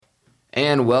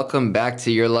And welcome back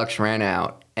to Your Luck's Ran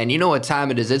Out. And you know what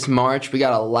time it is? It's March. We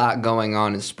got a lot going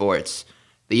on in sports.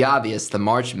 The obvious, the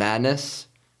March Madness.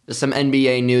 There's some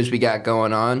NBA news we got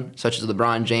going on, such as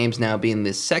LeBron James now being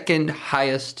the second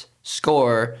highest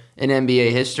scorer in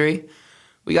NBA history.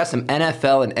 We got some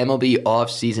NFL and MLB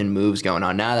offseason moves going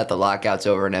on now that the lockout's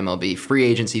over in MLB. Free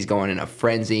agency's going in a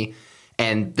frenzy.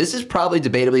 And this is probably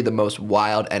debatably the most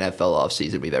wild NFL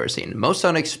offseason we've ever seen. Most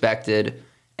unexpected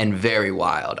and very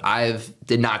wild.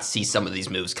 Did not see some of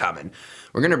these moves coming.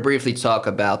 We're going to briefly talk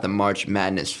about the March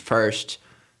Madness first.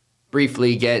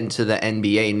 Briefly get into the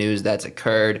NBA news that's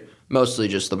occurred. Mostly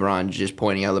just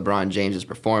pointing out LeBron James'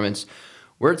 performance.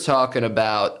 We're talking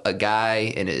about a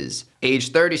guy in his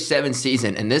age 37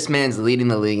 season, and this man's leading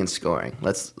the league in scoring.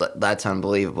 That's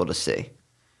unbelievable to see.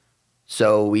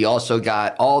 So we also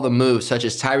got all the moves, such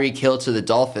as Tyreek Hill to the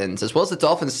Dolphins, as well as the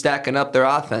Dolphins stacking up their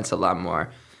offense a lot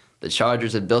more. The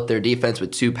Chargers have built their defense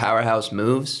with two powerhouse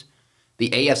moves.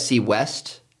 The AFC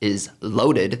West is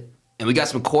loaded, and we got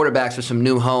some quarterbacks with some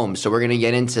new homes, so we're going to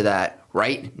get into that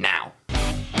right now.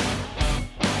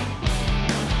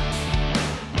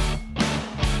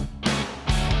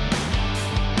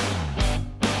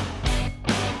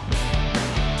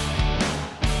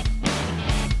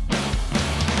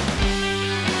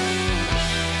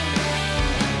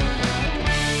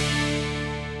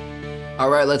 All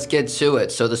right, let's get to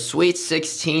it. So the Sweet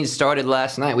 16 started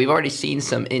last night. We've already seen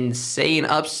some insane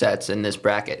upsets in this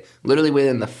bracket. Literally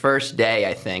within the first day,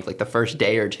 I think, like the first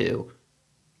day or two,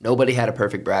 nobody had a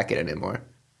perfect bracket anymore.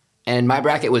 And my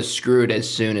bracket was screwed as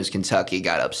soon as Kentucky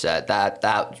got upset.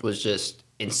 That was just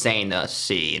insane to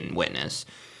see and witness.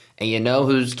 And you know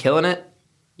who's killing it?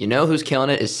 You know who's killing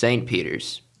it is St.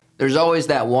 Peter's. There's always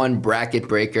that one bracket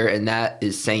breaker, and that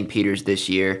is St. Peter's this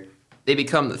year. They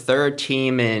become the third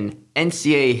team in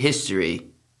NCAA history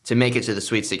to make it to the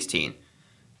Sweet 16.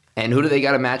 And who do they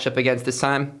got to match up against this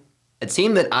time? A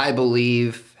team that I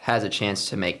believe has a chance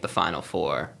to make the Final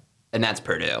Four, and that's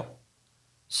Purdue.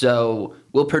 So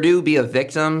will Purdue be a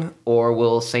victim, or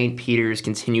will St. Peter's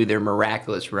continue their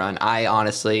miraculous run?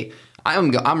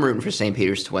 I'm rooting for St.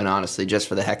 Peter's to win, honestly, just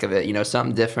for the heck of it. You know,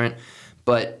 something different.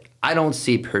 But I don't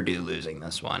see Purdue losing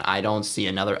this one. I don't see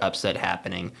another upset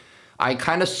happening. I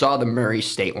kind of saw the Murray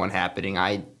State one happening.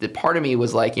 The part of me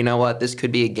was like, you know what, this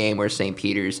could be a game where St.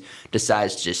 Peter's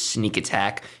decides to just sneak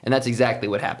attack, and that's exactly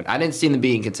what happened. I didn't see them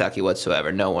beating Kentucky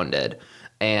whatsoever. No one did.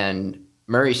 And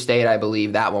Murray State, I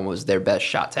believe that one was their best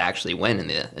shot to actually win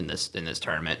in this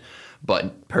tournament.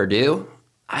 But Purdue,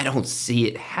 I don't see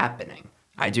it happening.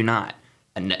 I do not.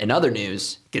 And in other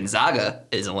news, Gonzaga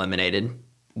is eliminated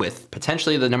with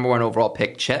potentially the number one overall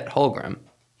pick, Chet Holmgren.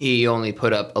 He only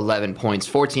put up 11 points,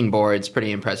 14 boards,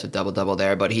 pretty impressive double-double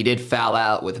there, but he did foul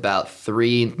out with about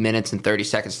 3 minutes and 30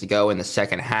 seconds to go in the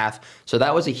second half. So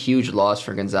that was a huge loss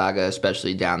for Gonzaga,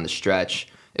 especially down the stretch.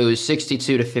 It was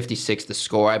 62-56 the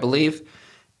score, I believe,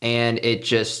 and it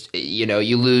just,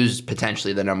 you lose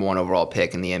potentially the number one overall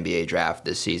pick in the NBA draft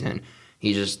this season.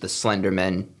 He's just the slender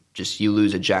man, you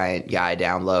lose a giant guy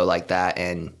down low like that,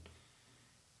 and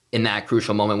in that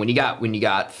crucial moment, when you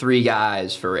got three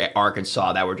guys for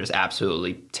Arkansas that were just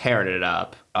absolutely tearing it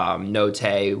up, Note,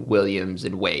 Williams,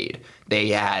 and Wade, they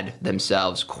had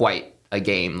themselves quite a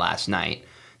game last night.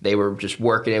 They were just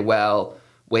working it well.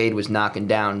 Wade was knocking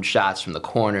down shots from the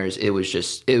corners. It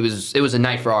was a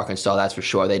night for Arkansas, that's for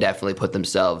sure. They definitely put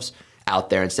themselves out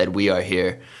there and said, "We are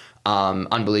here."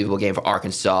 Unbelievable game for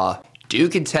Arkansas.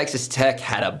 Duke and Texas Tech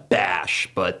had a bash,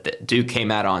 but Duke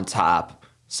came out on top.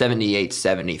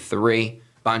 78-73.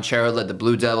 Bonchero led the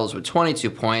Blue Devils with 22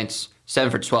 points,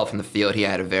 7 for 12 from the field. He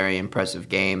had a very impressive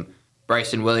game.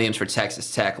 Bryson Williams for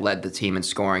Texas Tech led the team in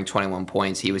scoring, 21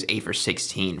 points. He was 8 for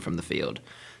 16 from the field.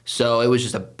 So it was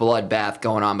just a bloodbath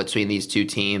going on between these two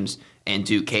teams, and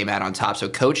Duke came out on top. So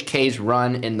Coach K's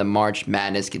run in the March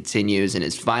Madness continues in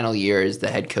his final year as the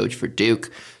head coach for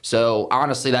Duke. So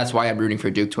honestly, that's why I'm rooting for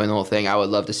Duke to win the whole thing. I would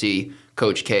love to see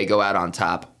Coach K go out on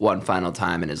top one final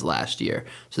time in his last year.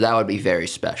 So that would be very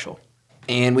special.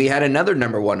 And we had another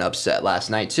number one upset last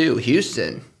night too.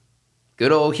 Houston.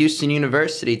 Good old Houston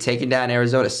University taking down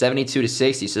Arizona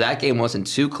 72-60. So that game wasn't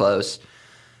too close.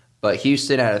 But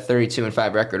Houston had a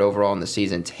 32-5 record overall in the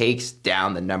season, takes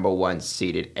down the number one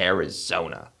seeded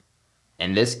Arizona.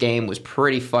 And this game was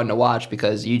pretty fun to watch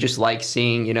because you just like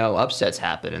seeing, upsets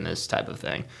happen in this type of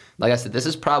thing. Like I said, this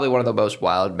is probably one of the most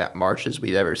wild marches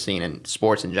we've ever seen in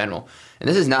sports in general. And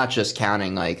this is not just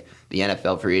counting like the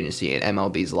NFL free agency and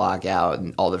MLB's lockout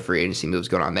and all the free agency moves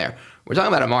going on there. We're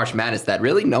talking about a March Madness that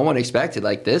really no one expected.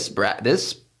 Like this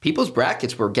people's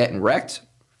brackets were getting wrecked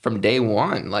from day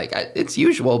one. Like it's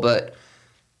usual, but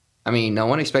I mean, no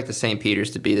one expected St.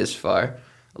 Peter's to be this far.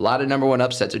 A lot of number one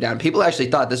upsets are down. People actually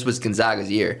thought this was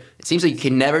Gonzaga's year. It seems like you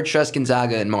can never trust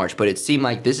Gonzaga in March, but it seemed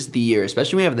like this is the year,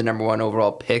 especially when we have the number one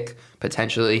overall pick,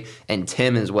 potentially, and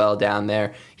Tim as well down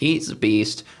there. He's a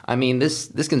beast. I mean, this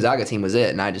Gonzaga team was it,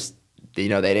 and I just, they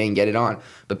didn't get it on.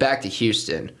 But back to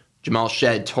Houston. Jamal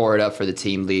Shedd tore it up for the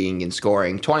team, leading in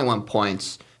scoring, 21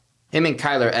 points. Him and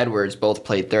Kyler Edwards both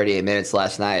played 38 minutes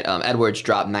last night. Edwards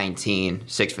dropped 19,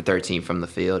 6 for 13 from the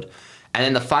field. And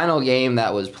then the final game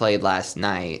that was played last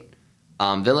night,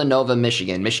 Villanova,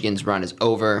 Michigan. Michigan's run is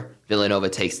over. Villanova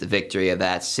takes the victory of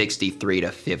that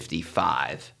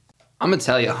 63-55. I'm going to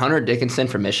tell you, Hunter Dickinson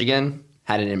from Michigan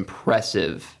had an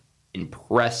impressive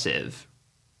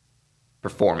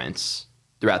performance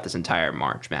throughout this entire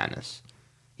March Madness.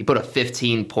 He put up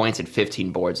 15 points and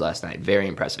 15 boards last night. Very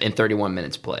impressive. In 31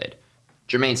 minutes played.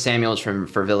 Jermaine Samuels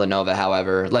for Villanova,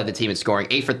 however, led the team in scoring,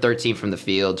 8 for 13 from the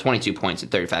field, 22 points in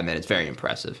 35 minutes. Very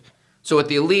impressive. So with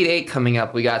the Elite Eight coming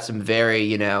up, we got some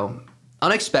very,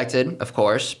 unexpected, of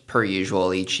course, per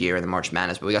usual each year in the March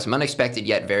Madness, but we got some unexpected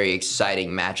yet very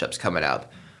exciting matchups coming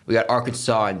up. We got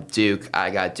Arkansas and Duke. I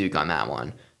got Duke on that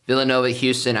one. Villanova,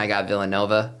 Houston. I got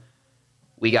Villanova.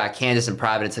 We got Kansas and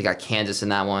Providence. I got Kansas in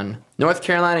that one. North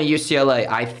Carolina, UCLA.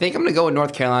 I think I'm going to go with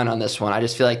North Carolina on this one. I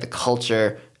just feel like the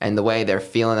culture and the way they're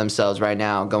feeling themselves right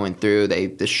now going through. They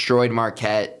destroyed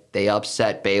Marquette. They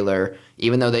upset Baylor.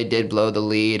 Even though they did blow the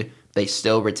lead, they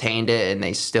still retained it, and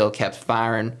they still kept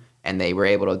firing, and they were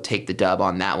able to take the dub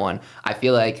on that one. I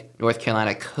feel like North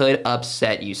Carolina could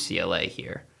upset UCLA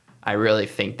here. I really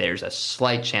think there's a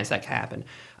slight chance that can happen.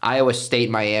 Iowa State,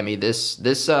 Miami. This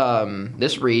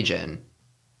region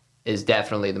is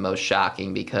definitely the most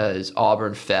shocking because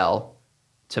Auburn fell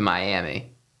to Miami.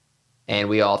 And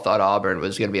we all thought Auburn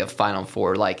was going to be a Final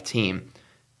Four-like team.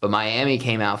 But Miami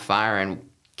came out firing,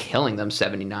 killing them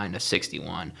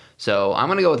 79-61. So I'm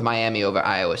going to go with Miami over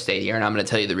Iowa State here, and I'm going to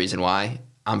tell you the reason why.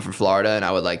 I'm from Florida, and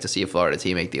I would like to see a Florida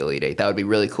team make the Elite Eight. That would be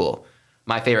really cool.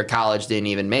 My favorite college didn't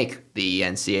even make the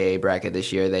NCAA bracket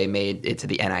this year. They made it to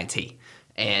the NIT.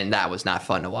 And that was not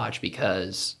fun to watch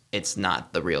because it's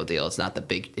not the real deal. It's not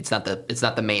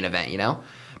the main event,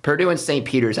 Purdue and St.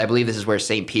 Peter's, I believe this is where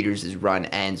St. Peter's' run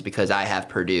ends because I have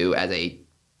Purdue as a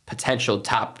potential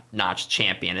top-notch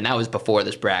champion, and that was before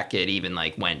this bracket even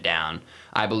went down.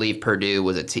 I believe Purdue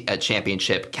was a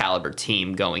championship caliber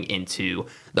team going into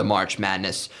the March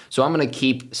Madness. So I'm going to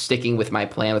keep sticking with my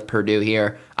plan with Purdue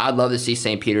here. I'd love to see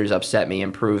St. Peter's upset me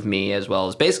and prove me as well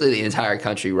as basically the entire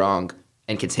country wrong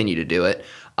and continue to do it.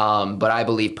 But I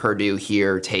believe Purdue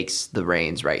here takes the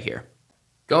reins right here.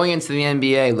 Going into the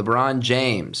NBA, LeBron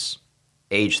James,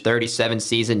 age 37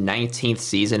 season, 19th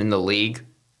season in the league,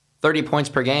 30 points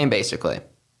per game basically.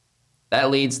 That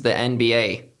leads the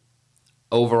NBA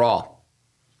overall.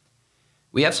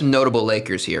 We have some notable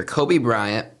Lakers here. Kobe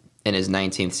Bryant in his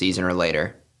 19th season or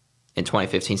later in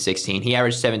 2015-16, he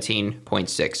averaged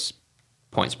 17.6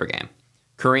 points per game.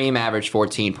 Kareem averaged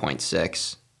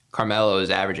 14.6. Carmelo is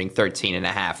averaging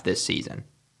 13.5 this season.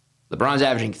 LeBron's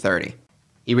averaging 30.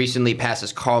 He recently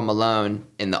passes Karl Malone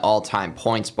in the all-time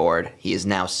points board. He is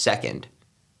now second,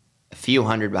 a few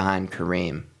hundred behind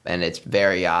Kareem. And it's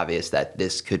very obvious that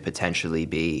this could potentially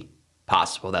be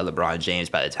possible that LeBron James,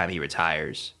 by the time he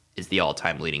retires, is the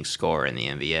all-time leading scorer in the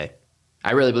NBA.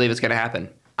 I really believe it's going to happen.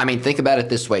 I mean, think about it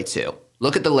this way, too.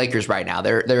 Look at the Lakers right now.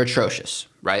 They're atrocious,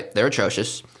 right? They're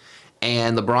atrocious.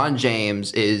 And LeBron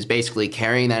James is basically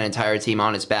carrying that entire team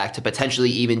on his back to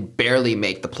potentially even barely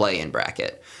make the play-in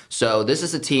bracket. So this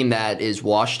is a team that is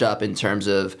washed up in terms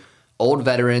of old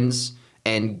veterans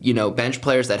and, bench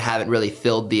players that haven't really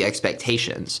filled the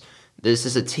expectations. This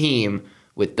is a team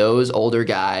with those older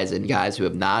guys and guys who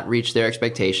have not reached their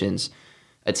expectations,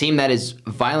 a team that is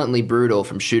violently brutal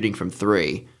from shooting from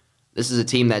three. This is a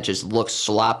team that just looks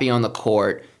sloppy on the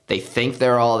court. They think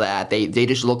they're all that. They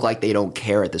just look like they don't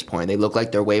care at this point. They look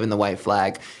like they're waving the white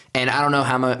flag. And I don't know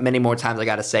how many more times I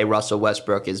got to say Russell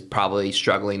Westbrook is probably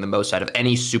struggling the most out of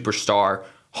any superstar,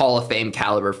 Hall of Fame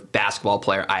caliber basketball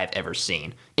player I have ever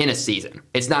seen in a season.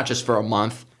 It's not just for a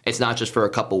month. It's not just for a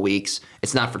couple weeks.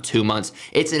 It's not for 2 months.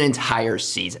 It's an entire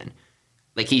season.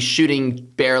 He's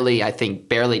shooting barely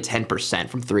 10%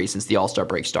 from three since the All-Star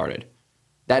break started.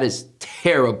 That is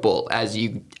terrible, as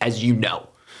you know.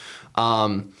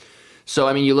 So,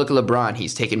 you look at LeBron,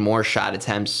 he's taken more shot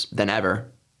attempts than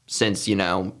ever since,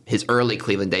 his early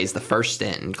Cleveland days, the first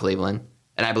stint in Cleveland.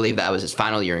 And I believe that was his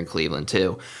final year in Cleveland,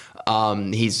 too.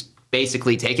 He's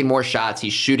basically taking more shots.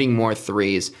 He's shooting more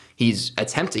threes. He's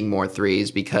attempting more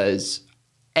threes because,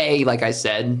 like I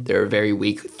said, they're a very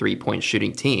weak three-point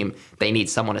shooting team. They need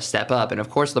someone to step up. And, of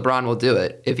course, LeBron will do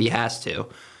it if he has to.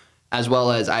 As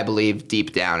well as I believe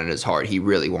deep down in his heart, he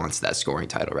really wants that scoring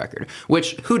title record.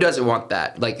 Which, who doesn't want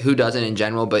that? Like, who doesn't in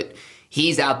general? But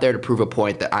he's out there to prove a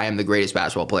point that I am the greatest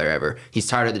basketball player ever. He's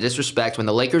tired of the disrespect. When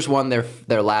the Lakers won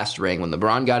their last ring, when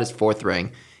LeBron got his 4th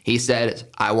ring, he said,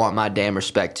 I want my damn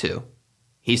respect too.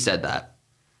 He said that.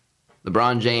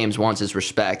 LeBron James wants his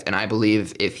respect, and I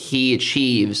believe if he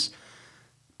achieves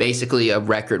basically a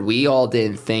record we all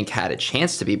didn't think had a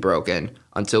chance to be broken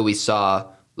until we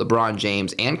saw LeBron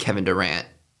James and Kevin Durant,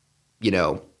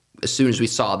 as soon as we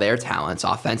saw their talents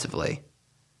offensively,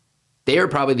 they are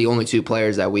probably the only 2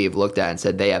 players that we have looked at and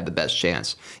said they have the best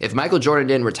chance. If Michael Jordan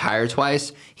didn't retire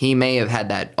twice, he may have had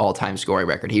that all-time scoring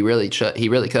record. He really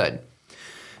could.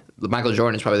 Michael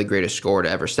Jordan is probably the greatest scorer to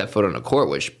ever step foot on a court,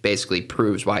 which basically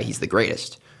proves why he's the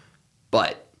greatest.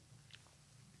 But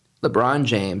LeBron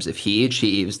James, if he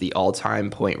achieves the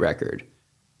all-time point record,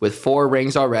 with 4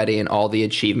 rings already and all the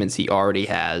achievements he already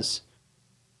has,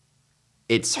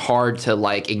 it's hard to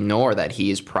ignore that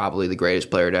he is probably the greatest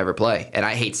player to ever play. And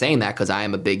I hate saying that because I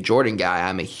am a big Jordan guy.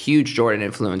 I'm a huge Jordan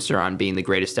influencer on being the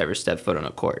greatest to ever step foot on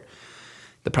a court.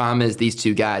 The problem is these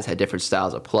 2 guys had different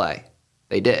styles of play.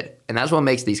 They did. And that's what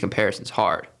makes these comparisons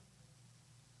hard.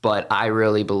 But I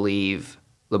really believe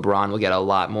LeBron will get a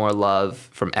lot more love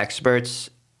from experts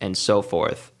and so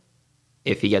forth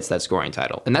if he gets that scoring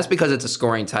title. And that's because it's a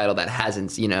scoring title that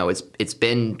hasn't, it's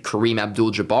been Kareem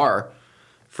Abdul-Jabbar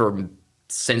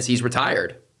since he's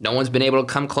retired. No one's been able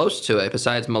to come close to it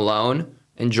besides Malone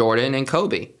and Jordan and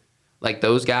Kobe.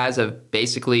 Those guys have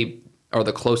basically are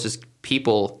the closest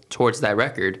people towards that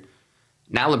record.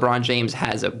 Now LeBron James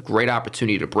has a great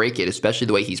opportunity to break it, especially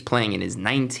the way he's playing in his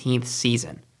 19th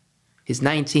season. His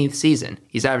 19th season,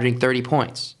 he's averaging 30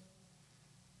 points.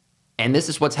 And this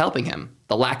is what's helping him,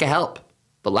 the lack of help.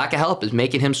 The lack of help is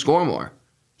making him score more.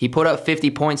 He put up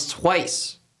 50 points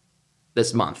twice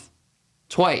this month.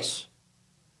 Twice.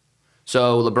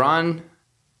 So LeBron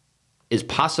is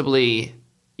possibly,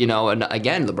 and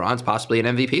again, LeBron's possibly an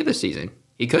MVP this season.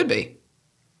 He could be.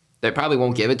 They probably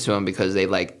won't give it to him because they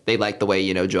like the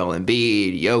way, Joel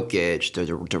Embiid, Jokic,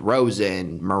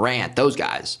 DeRozan, Morant, those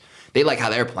guys. They like how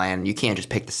they're playing. You can't just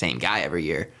pick the same guy every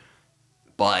year.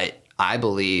 But I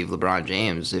believe LeBron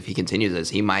James, if he continues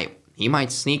this, he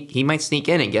might sneak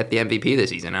in and get the MVP this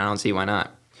season. I don't see why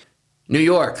not. New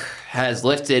York has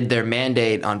lifted their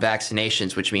mandate on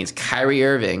vaccinations, which means Kyrie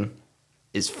Irving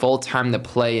is full-time to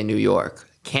play in New York.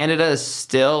 Canada is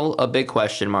still a big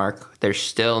question mark. There's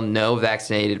still no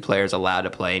vaccinated players allowed to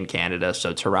play in Canada,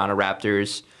 so Toronto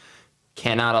Raptors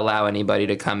cannot allow anybody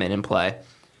to come in and play.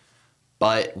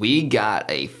 But we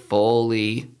got a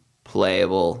fully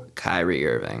playable Kyrie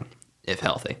Irving, if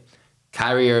healthy.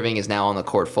 Kyrie Irving is now on the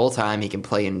court full-time. He can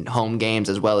play in home games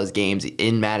as well as games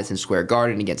in Madison Square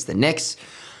Garden against the Knicks.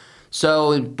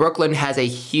 So Brooklyn has a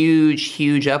huge,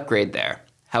 huge upgrade there.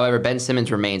 However, Ben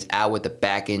Simmons remains out with a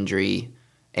back injury,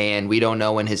 and we don't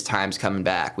know when his time's coming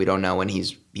back. We don't know when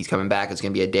he's coming back. It's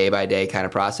going to be a day-by-day kind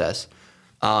of process.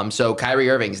 So Kyrie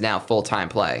Irving is now full-time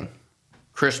playing.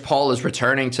 Chris Paul is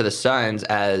returning to the Suns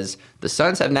as the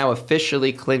Suns have now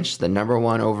officially clinched the number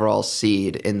 1 overall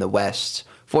seed in the West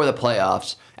for the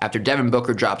playoffs after Devin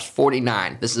Booker drops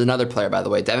 49. This is another player, by the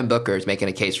way. Devin Booker is making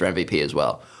a case for MVP as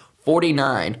well.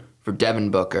 49 for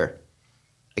Devin Booker,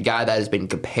 a guy that has been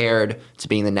compared to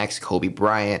being the next Kobe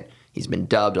Bryant. He's been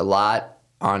dubbed a lot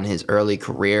on his early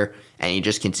career, and he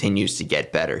just continues to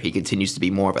get better. He continues to be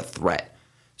more of a threat.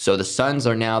 So the Suns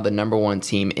are now the number 1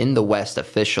 team in the West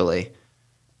officially,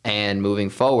 and moving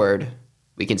forward,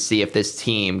 we can see if this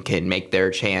team can make their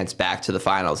chance back to the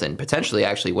finals and potentially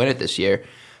actually win it this year.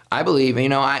 I believe,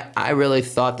 I really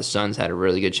thought the Suns had a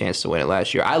really good chance to win it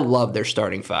last year. I love their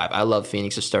starting 5. I love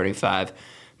Phoenix's starting 5.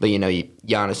 But, Giannis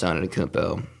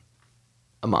Antetokounmpo,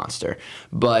 a monster.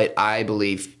 But I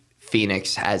believe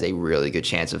Phoenix has a really good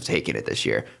chance of taking it this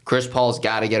year. Chris Paul's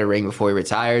got to get a ring before he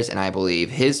retires, and I believe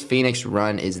his Phoenix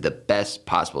run is the best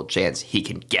possible chance he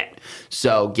can get.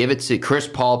 So give it to Chris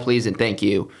Paul, please, and thank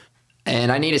you.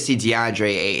 And I need to see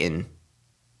DeAndre Ayton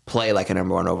play like a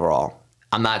number 1 overall.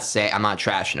 I'm not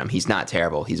trashing him. He's not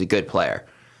terrible. He's a good player.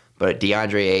 But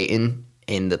DeAndre Ayton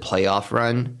in the playoff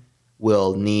run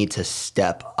will need to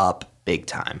step up big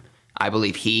time. I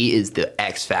believe he is the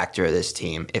X factor of this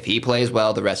team. If he plays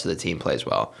well, the rest of the team plays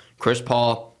well. Chris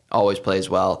Paul always plays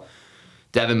well.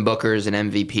 Devin Booker is an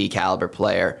MVP caliber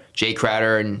player. Jay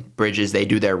Crowder and Bridges, they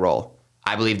do their role.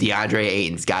 I believe DeAndre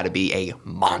Ayton's got to be a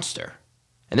monster.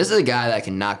 And this is a guy that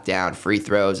can knock down free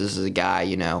throws. This is a guy,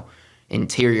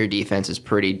 interior defense is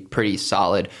pretty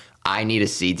solid. I need to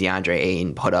see DeAndre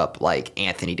Ayton put up like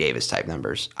Anthony Davis type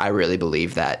numbers. I really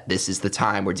believe that this is the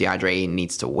time where DeAndre Ayton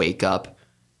needs to wake up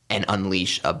and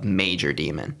unleash a major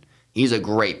demon. He's a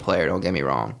great player, don't get me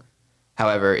wrong.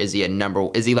 However, is he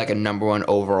like a number one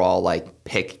overall like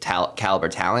pick caliber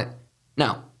talent?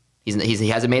 No. He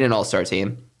hasn't made an all-star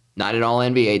team, not an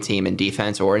all-NBA team in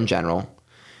defense or in general.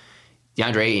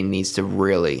 DeAndre Ayton needs to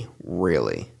really,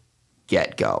 really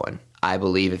get going. I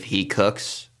believe if he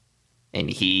cooks and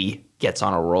he gets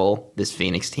on a roll, this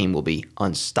Phoenix team will be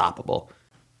unstoppable.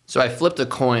 So I flipped a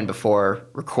coin before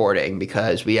recording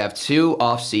because we have two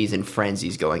off-season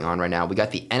frenzies going on right now. We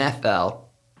got the NFL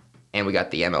and we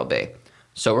got the MLB.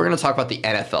 So we're going to talk about the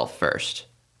NFL first.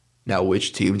 Now,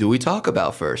 which team do we talk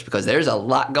about first? Because there's a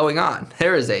lot going on.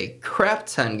 There is a crap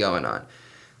ton going on.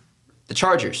 The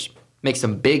Chargers make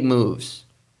some big moves.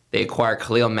 They acquire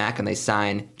Khalil Mack and they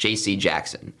sign J.C.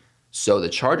 Jackson. So the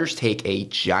Chargers take a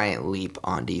giant leap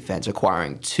on defense,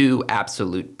 acquiring two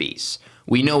absolute beasts.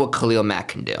 We know what Khalil Mack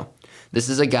can do. This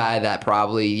is a guy that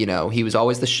probably, he was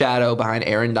always the shadow behind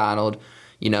Aaron Donald,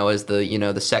 as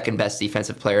the second best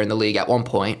defensive player in the league at one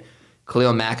point.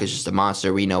 Khalil Mack is just a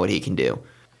monster. We know what he can do.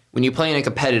 When you play in a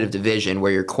competitive division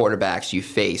where your quarterbacks you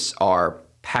face are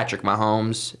Patrick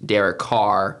Mahomes, Derek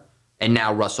Carr, and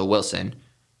now Russell Wilson,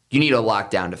 you need a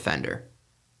lockdown defender.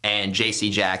 And J.C.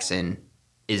 Jackson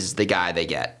is the guy they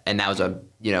get. And that was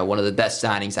one of the best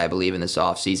signings, I believe, in this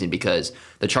offseason because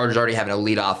the Chargers already have an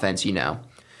elite offense,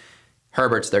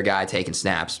 Herbert's their guy taking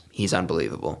snaps. He's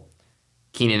unbelievable.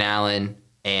 Keenan Allen,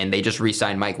 and they just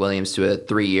re-signed Mike Williams to a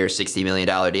 3-year, $60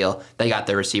 million deal. They got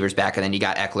their receivers back, and then you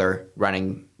got Eckler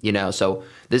running, So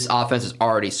this offense is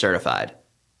already certified.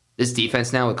 This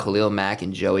defense now with Khalil Mack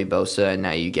and Joey Bosa, and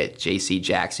now you get J.C.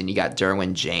 Jackson, you got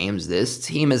Derwin James. This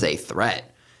team is a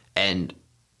threat. And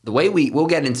the way we'll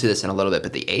get into this in a little bit,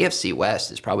 but the AFC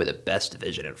West is probably the best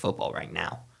division in football right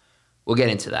now. We'll get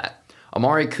into that.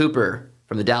 Amari Cooper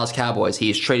from the Dallas Cowboys,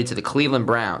 he is traded to the Cleveland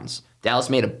Browns. Dallas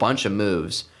made a bunch of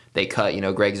moves. They cut,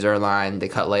 Greg Zuerlein. They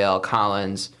cut La'el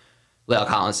Collins. La'el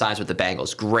Collins signs with the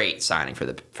Bengals. Great signing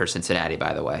for Cincinnati,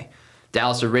 by the way.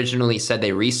 Dallas originally said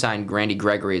they re-signed Randy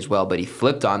Gregory as well, but he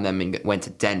flipped on them and went to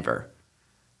Denver.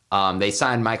 They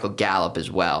signed Michael Gallup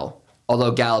as well.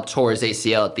 Although Gallup tore his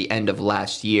ACL at the end of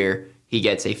last year, he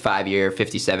gets a 5-year,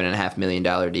 $57.5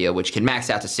 million deal, which can max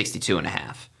out to $62.5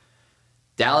 million.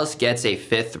 Dallas gets a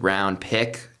 5th-round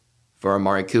pick for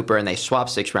Amari Cooper, and they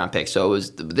swapped 6th-round picks. So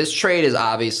this trade is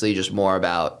obviously just more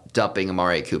about dumping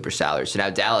Amari Cooper's salary. So now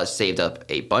Dallas saved up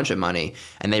a bunch of money,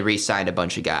 and they re-signed a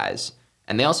bunch of guys.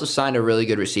 And they also signed a really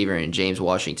good receiver in James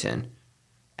Washington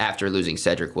after losing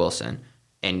Cedric Wilson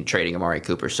and trading Amari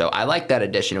Cooper. So I like that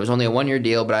addition. It was only a 1-year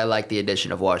deal, but I like the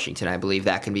addition of Washington. I believe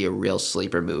that can be a real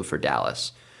sleeper move for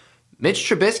Dallas. Mitch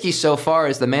Trubisky so far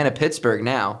is the man of Pittsburgh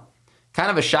now. Kind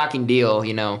of a shocking deal,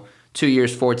 2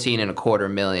 years,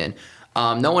 $14.25 million.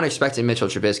 No one expected Mitchell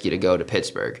Trubisky to go to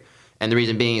Pittsburgh. And the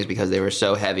reason being is because they were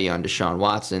so heavy on Deshaun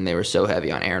Watson. They were so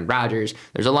heavy on Aaron Rodgers.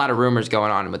 There's a lot of rumors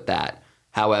going on with that.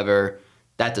 However,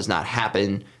 that does not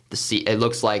happen. It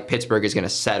looks like Pittsburgh is going to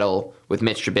settle with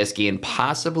Mitch Trubisky and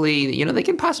possibly, they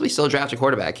can possibly still draft a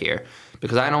quarterback here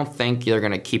because I don't think they're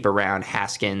going to keep around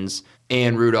Haskins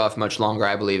and Rudolph much longer.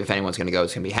 I believe if anyone's going to go,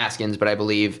 it's going to be Haskins, but I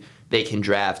believe they can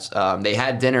draft. They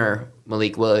had dinner.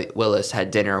 Malik Willis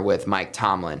had dinner with Mike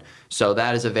Tomlin. So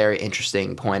that is a very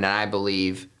interesting point, and I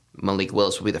believe Malik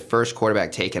Willis will be the first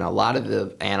quarterback taken. A lot of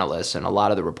the analysts and a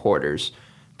lot of the reporters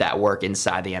that work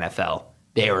inside the NFL,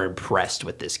 they were impressed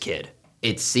with this kid.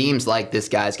 It seems like this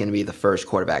guy's going to be the first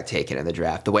quarterback taken in the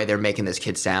draft, the way they're making this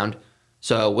kid sound.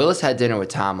 So Willis had dinner with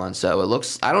Tomlin, so it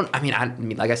looks, like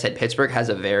I said, Pittsburgh has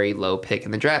a very low pick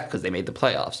in the draft because they made the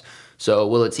playoffs. So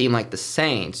will a team like the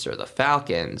Saints or the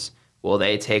Falcons, will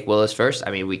they take Willis first?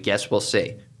 We'll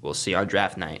see. We'll see on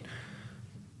draft night.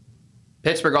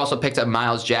 Pittsburgh also picked up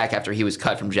Myles Jack after he was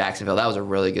cut from Jacksonville. That was a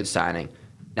really good signing.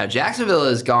 Now, Jacksonville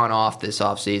has gone off this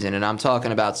offseason, and I'm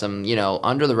talking about some,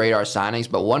 under-the-radar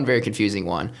signings, but one very confusing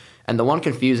one. And the one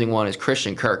confusing one is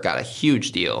Christian Kirk got a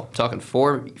huge deal. I'm talking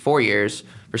four years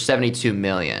for $72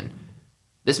 million.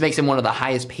 This makes him one of the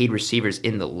highest-paid receivers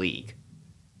in the league.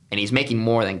 And he's making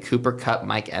more than Cooper Kupp,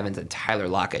 Mike Evans, and Tyler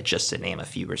Lockett, just to name a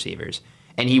few receivers.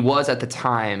 And he was, at the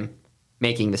time,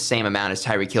 making the same amount as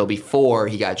Tyreek Hill before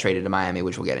he got traded to Miami,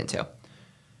 which we'll get into.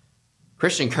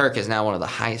 Christian Kirk is now one of the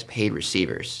highest paid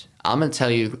receivers. I'm going to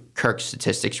tell you Kirk's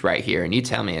statistics right here, and you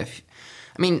tell me if,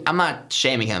 I'm not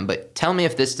shaming him, but tell me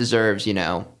if this deserves,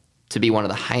 to be one of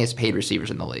the highest paid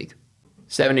receivers in the league.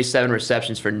 77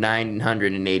 receptions for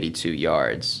 982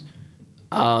 yards.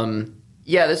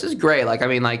 Yeah, this is great.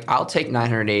 I'll take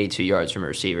 982 yards from a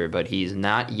receiver, but he's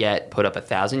not yet put up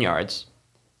 1,000 yards.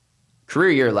 Career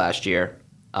year last year,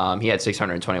 he had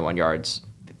 621 yards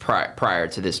prior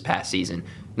to this past season.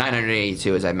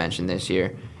 982, as I mentioned this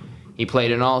year. He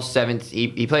played in all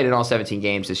 17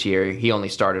 games this year. He only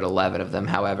started 11 of them.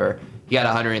 However, he got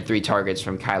 103 targets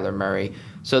from Kyler Murray.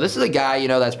 So this is a guy,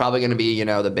 that's probably going to be,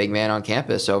 the big man on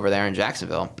campus over there in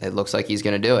Jacksonville. It looks like he's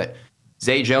going to do it.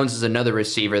 Zay Jones is another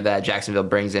receiver that Jacksonville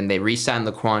brings in. They re-signed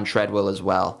Laquan Treadwell as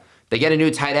well. They get a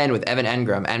new tight end with Evan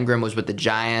Engram. Engram was with the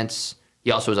Giants.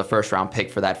 He also was a first-round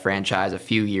pick for that franchise a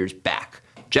few years back.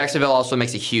 Jacksonville also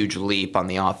makes a huge leap on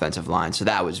the offensive line, so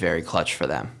that was very clutch for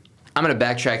them. I'm going to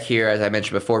backtrack here. As I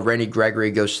mentioned before, Randy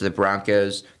Gregory goes to the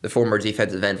Broncos. The former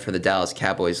defensive end for the Dallas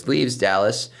Cowboys leaves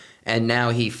Dallas, and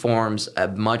now he forms a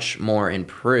much more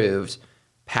improved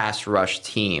pass rush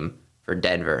team for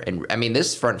Denver. And,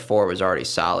 this front four was already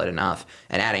solid enough,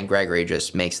 and adding Gregory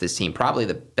just makes this team probably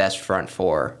the best front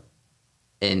four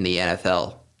in the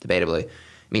NFL, debatably.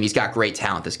 He's got great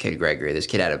talent, this kid Gregory. This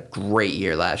kid had a great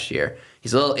year last year.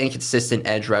 He's a little inconsistent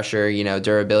edge rusher,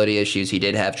 durability issues. He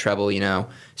did have trouble,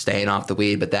 staying off the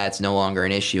weed, but that's no longer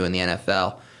an issue in the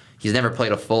NFL. He's never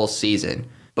played a full season,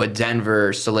 but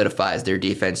Denver solidifies their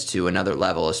defense to another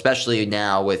level, especially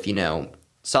now with,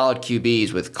 solid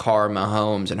QBs with Carr,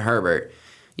 Mahomes, and Herbert.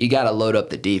 You got to load up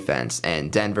the defense,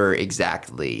 and Denver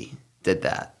exactly did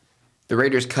that. The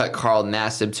Raiders cut Carl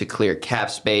Nassib to clear cap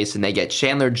space, and they get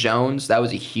Chandler Jones. That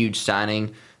was a huge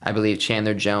signing. I believe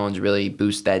Chandler Jones really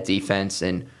boosted that defense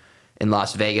in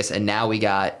Las Vegas. And now we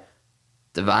got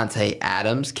Devontae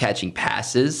Adams catching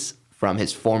passes from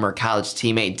his former college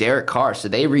teammate Derek Carr. So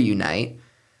they reunite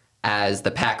as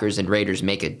the Packers and Raiders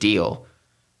make a deal.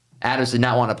 Adams did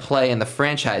not want to play in the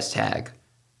franchise tag.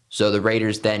 So the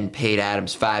Raiders then paid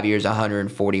Adams 5 years,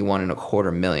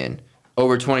 $141.25 million.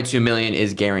 Over $22 million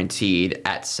is guaranteed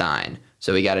at sign.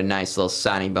 So we got a nice little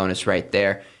signing bonus right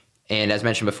there. And as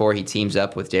mentioned before, he teams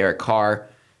up with Derek Carr.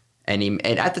 And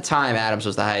at the time, Adams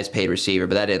was the highest paid receiver,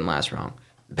 but that didn't last long.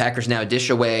 The Packers now dish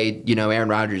away, Aaron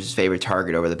Rodgers' favorite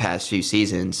target over the past few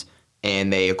seasons,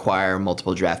 and they acquire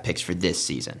multiple draft picks for this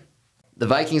season. The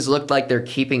Vikings looked like they're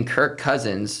keeping Kirk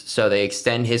Cousins, so they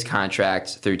extend his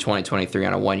contract through 2023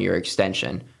 on a one-year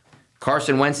extension.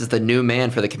 Carson Wentz is the new man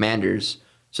for the Commanders.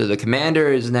 So the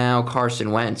commander is now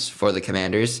Carson Wentz for the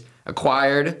Commanders,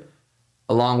 acquired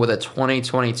along with a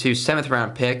 2022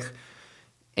 7th-round pick.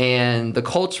 And the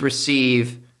Colts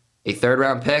receive a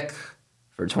 3rd-round pick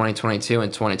for 2022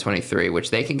 and 2023, which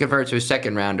they can convert to a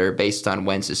 2nd-rounder based on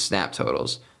Wentz's snap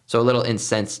totals. So a little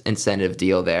incentive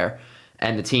deal there.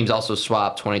 And the teams also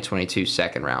swap 2022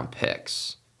 2nd-round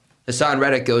picks. Hassan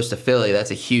Reddick goes to Philly.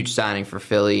 That's a huge signing for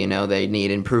Philly. They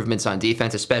need improvements on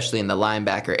defense, especially in the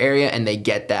linebacker area, and they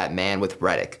get that man with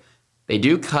Reddick. They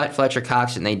do cut Fletcher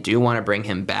Cox, and they do want to bring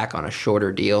him back on a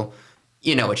shorter deal.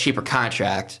 A cheaper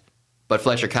contract. But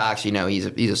Fletcher Cox, he's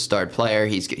a stud player.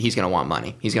 He's going to want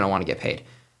money. He's going to want to get paid.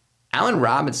 Allen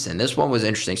Robinson, this one was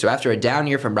interesting. So after a down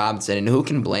year from Robinson, and who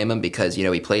can blame him because,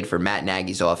 he played for Matt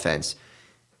Nagy's offense.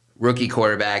 Rookie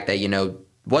quarterback that,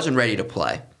 wasn't ready to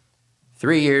play.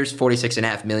 3 years,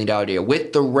 $46.5 million deal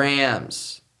with the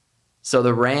Rams. So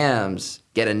the Rams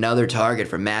get another target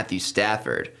from Matthew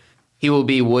Stafford. He will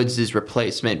be Woods'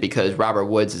 replacement because Robert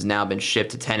Woods has now been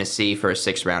shipped to Tennessee for a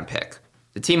 6th-round pick.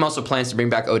 The team also plans to bring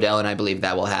back Odell, and I believe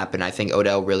that will happen. I think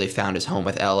Odell really found his home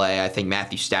with LA. I think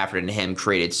Matthew Stafford and him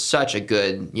created such a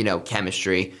good,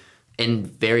 chemistry in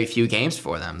very few games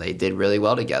for them. They did really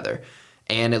well together.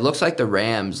 And it looks like the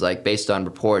Rams, based on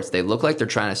reports, they look like they're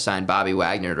trying to sign Bobby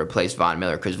Wagner to replace Von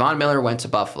Miller because Von Miller went to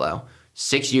Buffalo.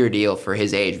 6-year deal for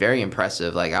his age. Very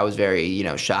impressive. I was very,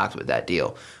 shocked with that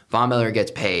deal. Von Miller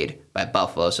gets paid by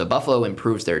Buffalo. So Buffalo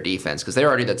improves their defense because they're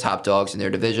already the top dogs in their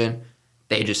division.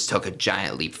 They just took a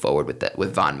giant leap forward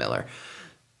with Von Miller.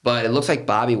 But it looks like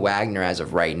Bobby Wagner, as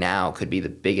of right now, could be the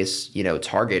biggest,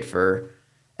 target for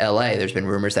LA. There's been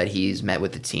rumors that he's met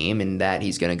with the team and that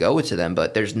he's going to go to them,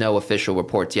 but there's no official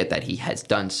reports yet that he has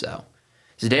done so.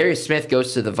 Zadarius Smith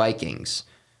goes to the Vikings.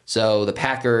 So the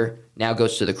Packer now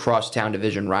goes to the crosstown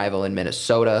division rival in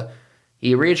Minnesota.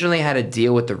 He originally had a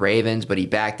deal with the Ravens, but he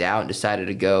backed out and decided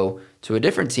to go to a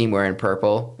different team wearing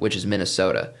purple, which is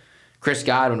Minnesota. Chris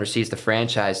Godwin receives the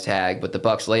franchise tag, but the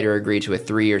Bucs later agreed to a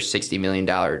 3-year, $60 million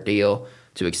deal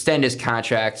to extend his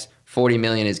contract. $40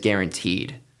 million is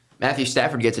guaranteed. Matthew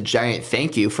Stafford gets a giant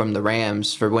thank you from the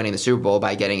Rams for winning the Super Bowl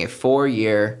by getting a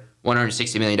 4-year,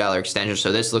 $160 million extension.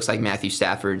 So this looks like Matthew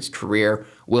Stafford's career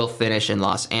will finish in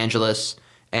Los Angeles.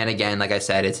 And again, like I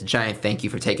said, it's a giant thank you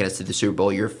for taking us to the Super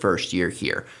Bowl your first year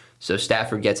here. So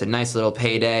Stafford gets a nice little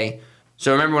payday.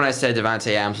 So remember when I said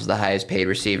Devontae Adams was the highest paid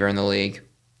receiver in the league?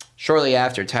 Shortly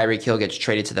after, Tyreek Hill gets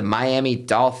traded to the Miami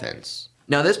Dolphins.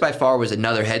 Now, this by far was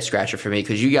another head-scratcher for me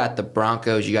because you got the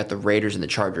Broncos, you got the Raiders, and the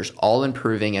Chargers all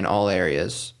improving in all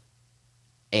areas.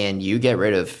 and you get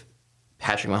rid of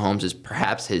Patrick Mahomes is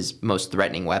perhaps his most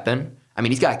threatening weapon. I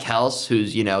mean, he's got Kels,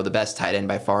 who's, the best tight end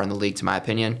by far in the league, to my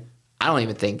opinion. I don't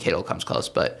even think Kittle comes close,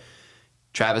 but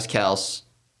Travis Kelce,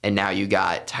 and now you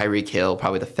got Tyreek Hill,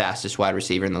 probably the fastest wide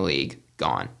receiver in the league,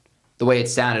 gone. The way it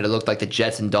sounded, it looked like the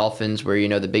Jets and Dolphins were,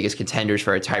 the biggest contenders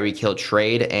for a Tyreek Hill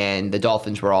trade, and the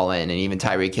Dolphins were all in, and even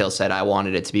Tyreek Hill said, I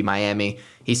wanted it to be Miami.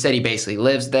 He said he basically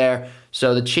lives there.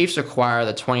 So the Chiefs acquire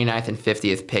the 29th and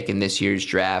 50th pick in this year's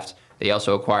draft. They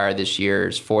also acquire this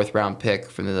year's 4th-round pick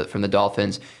from the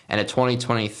Dolphins and a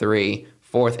 2023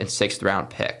 4th and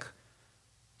 6th-round pick.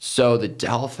 So the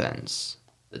Dolphins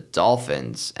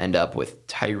end up with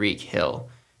Tyreek Hill.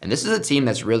 And this is a team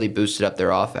that's really boosted up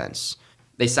their offense.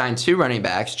 They signed 2 running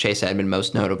backs, Chase Edmond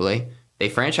most notably. They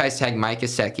franchise tag Mike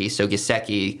Gesicki, so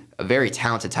Gesicki, a very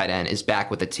talented tight end, is back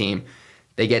with the team.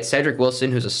 They get Cedric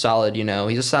Wilson, who's a solid,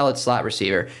 he's a solid slot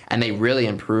receiver, and they really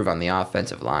improve on the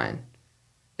offensive line.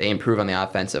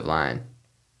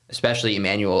 Especially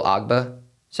Emmanuel Ogbah,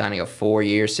 signing a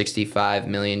 4-year, $65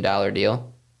 million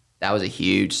deal. That was a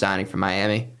huge signing for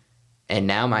Miami. And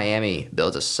now Miami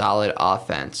builds a solid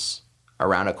offense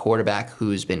around a quarterback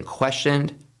who's been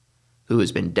questioned, who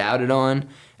has been doubted on,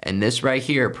 and this right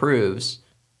here proves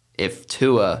if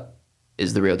Tua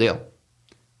is the real deal.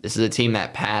 This is a team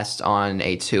that passed on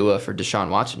a Tua for Deshaun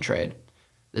Watson trade.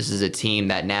 This is a team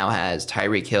that now has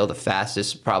Tyreek Hill, the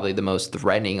fastest, probably the most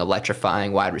threatening,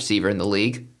 electrifying wide receiver in the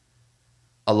league,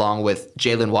 along with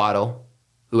Jalen Waddle,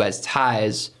 who has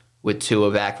ties with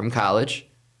Tua back from college.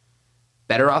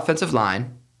 Better offensive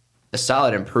line, a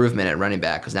solid improvement at running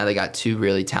back because now they got 2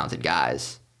 really talented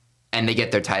guys, and they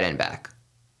get their tight end back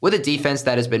with a defense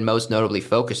that has been most notably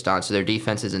focused on, so their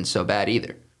defense isn't so bad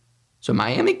either. So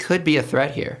Miami could be a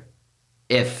threat here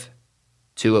if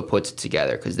Tua puts it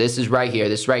together, because this right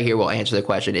here will answer the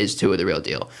question, is Tua the real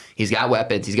deal? He's got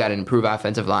weapons. He's got an improved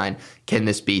offensive line. Can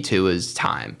this be Tua's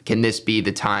time? Can this be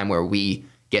the time where we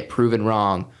get proven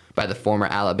wrong by the former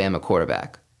Alabama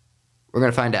quarterback? We're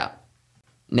going to find out.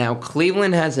 Now,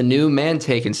 Cleveland has a new man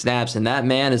taking snaps, and that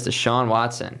man is Deshaun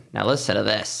Watson. Now, listen to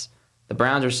this. The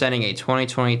Browns are sending a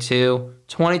 2022,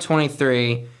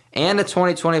 2023, and a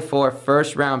 2024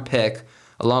 first-round pick,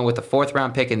 along with a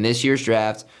 4th-round pick in this year's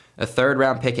draft, a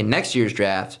 3rd-round pick in next year's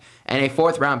draft, and a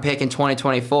 4th-round pick in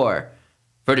 2024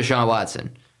 for Deshaun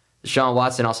Watson. Deshaun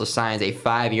Watson also signs a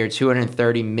 5-year,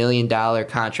 $230 million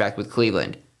contract with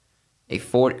Cleveland,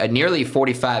 a nearly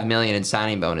 $45 million in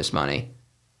signing bonus money.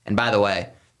 And by the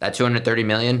way, that $230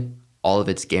 million, all of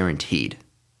it's guaranteed,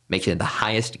 making it the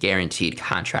highest guaranteed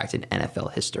contract in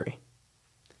NFL history.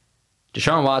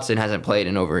 Deshaun Watson hasn't played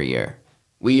in over a year.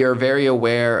 We are very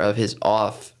aware of his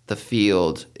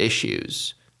off-the-field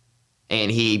issues,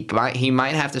 and he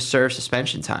might have to serve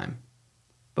suspension time.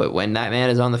 But when that man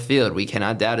is on the field, we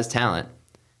cannot doubt his talent.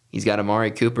 He's got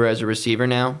Amari Cooper as a receiver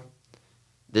now.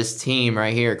 This team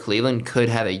right here, Cleveland, could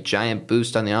have a giant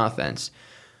boost on the offense.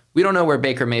 We don't know where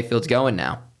Baker Mayfield's going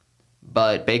now,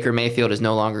 but Baker Mayfield is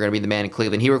no longer going to be the man in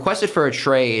Cleveland. He requested for a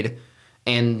trade,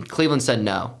 and Cleveland said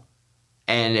no.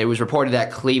 And it was reported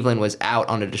that Cleveland was out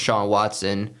on a Deshaun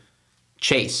Watson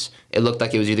chase. It looked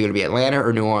like it was either going to be Atlanta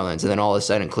or New Orleans, and then all of a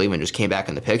sudden Cleveland just came back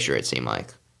in the picture, it seemed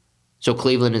like. So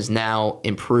Cleveland is now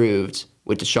improved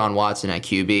with Deshaun Watson at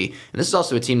QB. And this is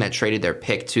also a team that traded their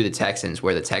pick to the Texans,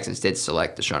 where the Texans did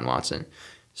select Deshaun Watson.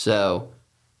 So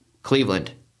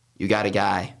Cleveland, you got a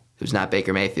guy who's not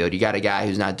Baker Mayfield. You got a guy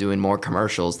who's not doing more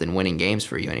commercials than winning games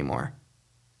for you anymore.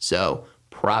 So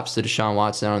props to Deshaun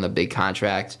Watson on the big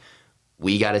contract.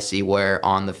 We got to see where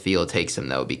on the field takes him,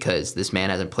 though, because this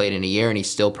man hasn't played in a year, and he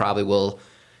still probably will,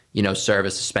 serve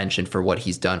a suspension for what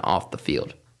he's done off the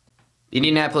field. The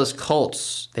Indianapolis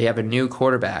Colts, they have a new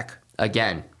quarterback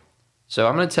again. So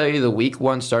I'm going to tell you the week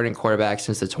 1 starting quarterback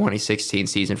since the 2016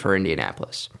 season for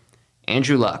Indianapolis.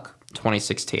 Andrew Luck,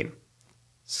 2016.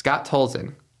 Scott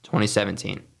Tolzien,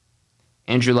 2017.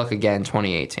 Andrew Luck again,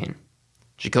 2018.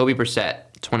 Jacoby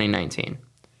Brissett, 2019.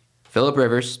 Phillip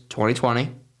Rivers,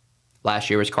 2020.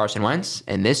 Last year was Carson Wentz,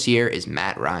 and this year is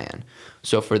Matt Ryan.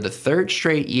 So for the 3rd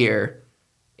straight year,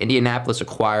 Indianapolis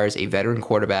acquires a veteran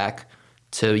quarterback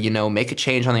to, make a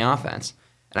change on the offense.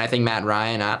 And I think Matt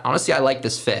Ryan, honestly, I like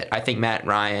this fit. I think Matt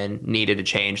Ryan needed a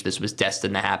change. This was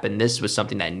destined to happen. This was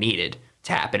something that needed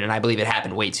to happen, and I believe it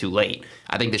happened way too late.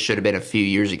 I think this should have been a few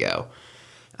years ago.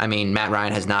 I mean, Matt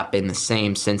Ryan has not been the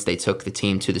same since they took the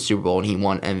team to the Super Bowl and he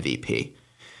won MVP.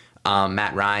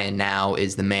 Matt Ryan now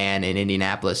is the man in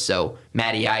Indianapolis, so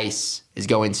Matty Ice is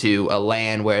going to a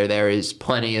land where there is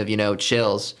plenty of,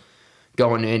 chills,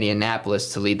 going to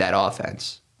Indianapolis to lead that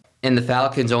offense. And the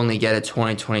Falcons only get a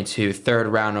 2022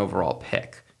 3rd-round overall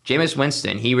pick. Jameis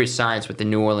Winston, he resigns with the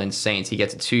New Orleans Saints. He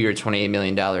gets a 2-year, $28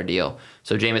 million deal.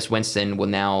 So Jameis Winston will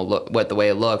now look, what the way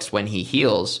it looks when he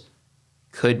heals,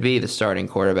 could be the starting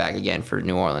quarterback again for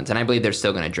New Orleans. And I believe they're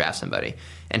still going to draft somebody.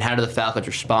 And how do the Falcons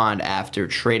respond after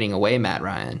trading away Matt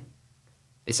Ryan?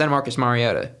 They signed Marcus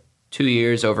Mariota, 2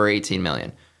 years, over $18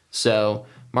 million. So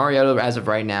Mariota, as of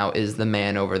right now, is the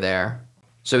man over there.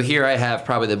 So here I have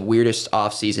probably the weirdest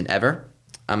offseason ever.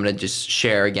 I'm going to just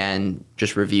share again,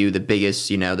 just review the biggest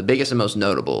and most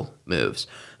notable moves.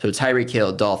 So Tyreek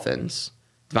Hill, Dolphins.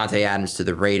 Devontae Adams to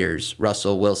the Raiders.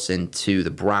 Russell Wilson to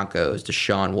the Broncos.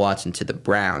 Deshaun Watson to the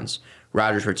Browns.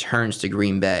 Rodgers returns to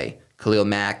Green Bay. Khalil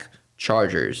Mack,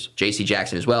 Chargers. J.C.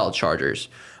 Jackson as well, Chargers.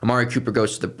 Amari Cooper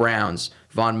goes to the Browns.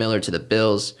 Von Miller to the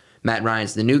Bills. Matt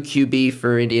Ryan's the new QB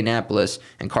for Indianapolis.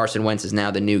 And Carson Wentz is now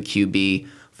the new QB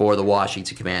for the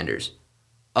Washington Commanders.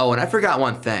 Oh, and I forgot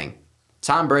one thing.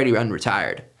 Tom Brady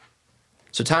unretired.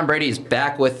 So Tom Brady is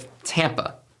back with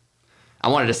Tampa. I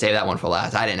wanted to save that one for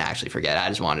last. I didn't actually forget. I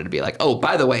just wanted to be like, oh,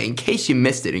 by the way, in case you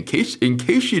missed it, in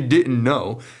case you didn't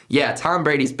know, yeah, Tom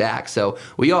Brady's back. So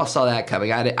we all saw that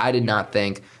coming. I did not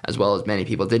think, as well as many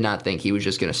people did not think, he was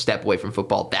just going to step away from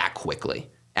football that quickly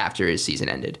after his season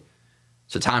ended.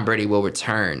 So Tom Brady will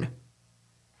return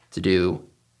to do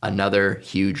another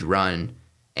huge run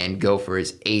and go for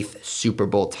his 8th Super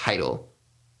Bowl title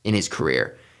in his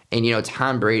career. And,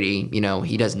 Tom Brady,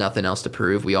 he does nothing else to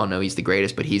prove. We all know he's the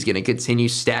greatest, but he's going to continue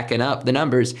stacking up the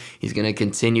numbers. He's going to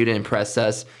continue to impress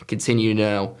us, continue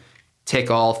to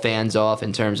tick all fans off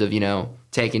in terms of,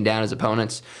 taking down his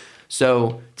opponents.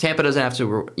 So Tampa does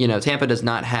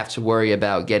not have to worry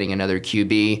about getting another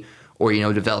QB or,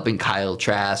 developing Kyle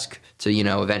Trask to,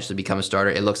 eventually become a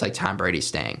starter. It looks like Tom Brady's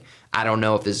staying. I don't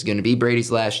know if this is going to be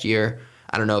Brady's last year.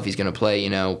 I don't know if he's going to play,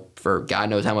 for God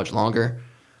knows how much longer.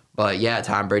 But yeah,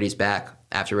 Tom Brady's back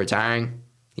after retiring.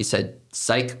 He said,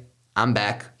 psych, I'm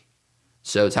back.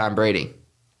 So Tom Brady,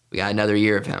 we got another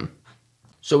year of him.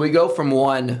 So we go from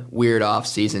one weird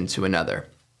offseason to another.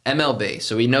 MLB.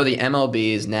 So we know the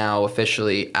MLB is now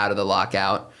officially out of the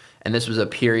lockout. And this was a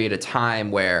period of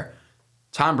time where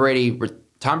Tom Brady's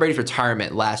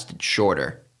retirement lasted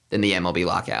shorter than the MLB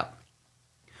lockout.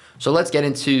 So let's get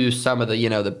into some of the,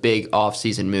 the big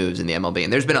offseason moves in the MLB.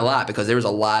 And there's been a lot because there was a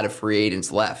lot of free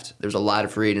agents left. There's a lot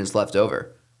of free agents left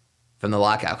over from the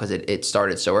lockout because it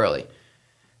started so early.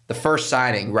 The first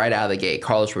signing right out of the gate,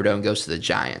 Carlos Rodon goes to the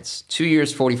Giants. 2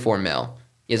 years, $44 million.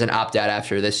 He has an opt-out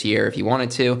after this year if he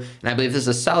wanted to. And I believe this is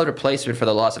a solid replacement for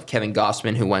the loss of Kevin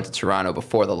Gausman, who went to Toronto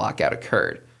before the lockout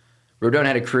occurred. Rodon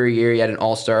had a career year. He had an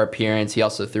all-star appearance. He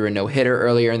also threw a no-hitter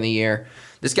earlier in the year.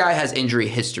 This guy has injury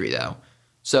history, though.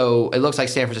 So it looks like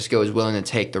San Francisco is willing to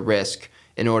take the risk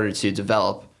in order to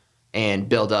develop and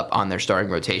build up on their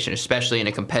starting rotation, especially in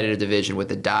a competitive division with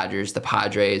the Dodgers, the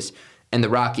Padres, and the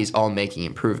Rockies all making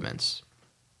improvements.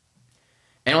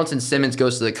 Andrelton Simmons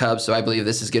goes to the Cubs, so I believe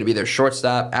this is going to be their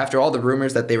shortstop. After all the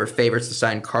rumors that they were favorites to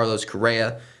sign Carlos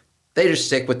Correa, they just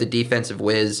stick with the defensive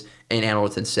whiz in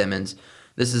Andrelton Simmons.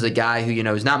 This is a guy who,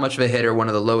 is not much of a hitter, one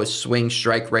of the lowest swing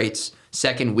strike rates,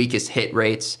 second weakest hit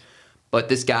rates. But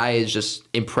this guy is just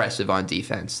impressive on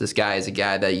defense. This guy is a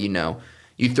guy that,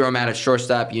 you throw him out at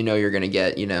shortstop, you're going to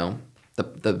get,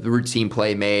 the routine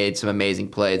play made, some amazing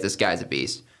plays. This guy's a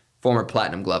beast. Former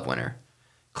Platinum Glove winner.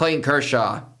 Clayton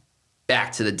Kershaw,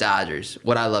 back to the Dodgers.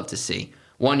 What I love to see.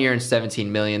 1 year and $17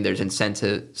 million. There's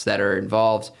incentives that are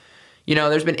involved.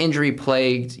 There's been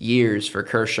injury-plagued years for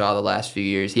Kershaw the last few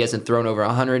years. He hasn't thrown over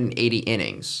 180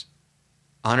 innings.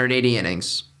 180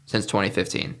 innings since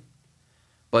 2015.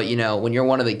 But, when you're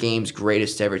one of the game's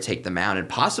greatest to ever take the mound, and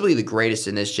possibly the greatest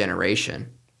in this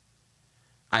generation,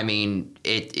 I mean,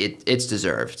 it's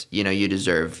deserved. You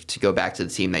deserve to go back to the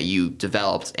team that you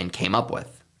developed and came up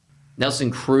with.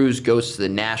 Nelson Cruz goes to the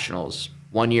Nationals,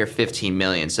 1 year, $15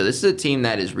 million. So this is a team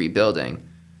that is rebuilding,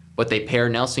 but they pair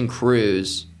Nelson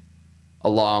Cruz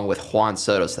along with Juan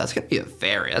Soto. So that's going to be a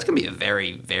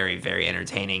very, very, very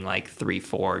entertaining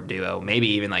 3-4 duo, maybe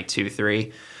even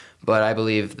 2-3. But I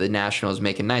believe the Nationals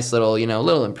make a nice little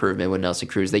improvement with Nelson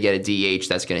Cruz. They get a DH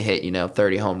that's going to hit,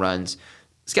 30 home runs.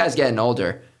 This guy's getting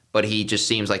older, but he just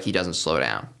seems like he doesn't slow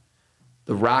down.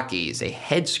 The Rockies, a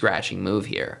head-scratching move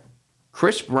here.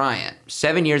 Chris Bryant,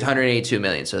 7 years, $182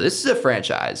 million. So this is a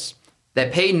franchise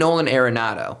that paid Nolan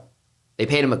Arenado. They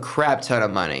paid him a crap ton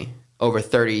of money, over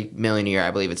 $30 million a year. I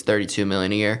believe it's $32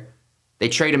 million a year. They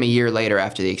trade him a year later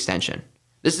after the extension.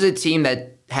 This is a team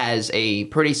that has a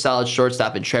pretty solid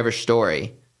shortstop in Trevor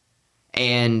Story,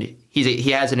 and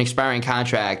he has an expiring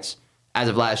contract as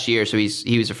of last year, so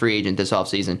he was a free agent this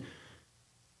offseason.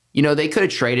 They could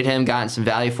have traded him, gotten some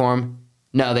value for him.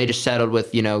 No, they just settled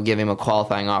with, giving him a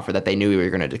qualifying offer that they knew he were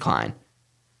going to decline.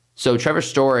 So Trevor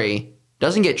Story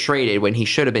doesn't get traded when he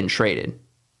should have been traded.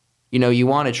 You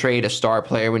want to trade a star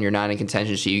player when you're not in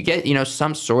contention, so you get,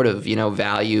 some sort of,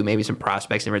 value, maybe some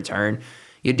prospects in return.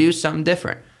 You do something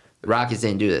different. The Rockies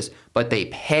didn't do this, but they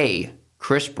pay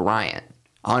Chris Bryant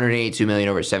 $182 million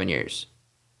over 7 years.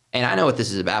 And I know what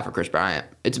this is about for Chris Bryant.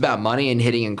 It's about money and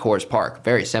hitting in Coors Park.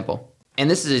 Very simple. And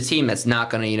this is a team that's not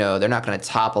going to, they're not going to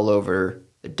topple over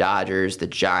the Dodgers, the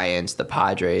Giants, the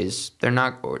Padres. They're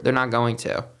not going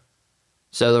to.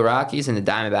 So the Rockies and the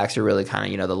Diamondbacks are really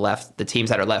kind of, the teams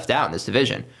that are left out in this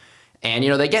division. And,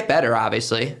 they get better,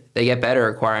 obviously. They get better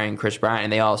acquiring Chris Bryant,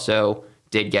 and they also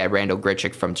did get Randall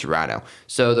Grichuk from Toronto.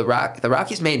 So the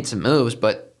Rockies made some moves,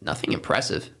 but nothing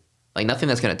impressive. Like, nothing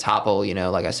that's going to topple,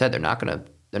 like I said, they're not going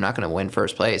to win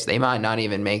first place. They might not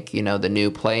even make, the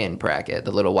new play-in bracket,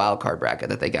 the little wild card bracket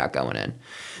that they got going in.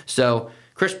 So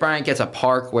Chris Bryant gets a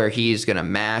park where he's going to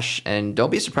mash, and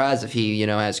don't be surprised if he,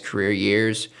 has career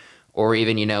years or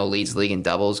even, leads league in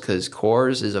doubles, because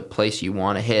Coors is a place you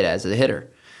want to hit as a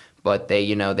hitter. But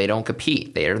they, they don't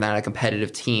compete. They are not a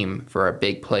competitive team for a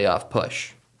big playoff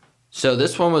push. So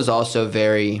this one was also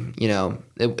very,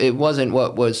 it wasn't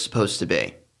what was supposed to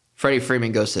be. Freddie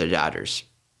Freeman goes to the Dodgers.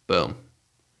 Boom.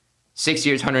 6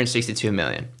 years, $162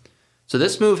 million. So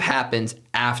this move happens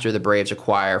after the Braves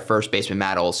acquire first baseman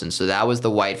Matt Olson. So that was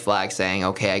the white flag saying,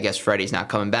 okay, I guess Freddie's not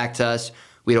coming back to us.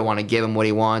 We don't want to give him what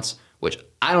he wants, which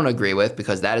I don't agree with,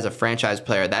 because that is a franchise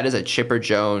player. That is a Chipper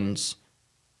Jones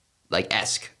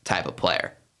esque type of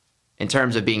player in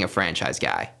terms of being a franchise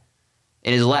guy.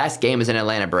 In his last game as an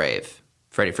Atlanta Brave,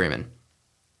 Freddie Freeman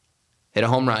hit a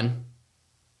home run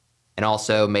and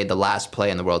also made the last play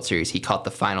in the World Series. He caught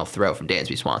the final throw from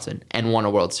Dansby Swanson and won a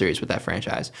World Series with that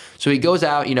franchise. So he goes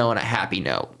out, on a happy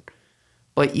note.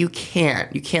 But you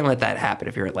can't let that happen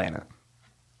if you're Atlanta.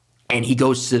 And he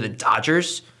goes to the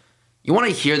Dodgers. You want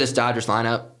to hear this Dodgers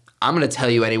lineup? I'm going to tell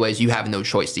you anyways, you have no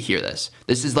choice to hear this.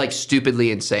 This is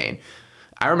stupidly insane.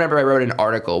 I remember I wrote an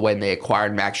article when they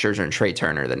acquired Max Scherzer and Trey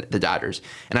Turner, the Dodgers,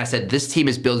 and I said, this team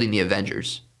is building the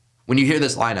Avengers. When you hear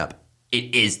this lineup,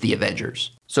 it is the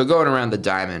Avengers. So going around the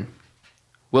diamond,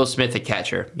 Will Smith, the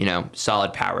catcher,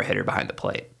 solid power hitter behind the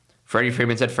plate. Freddie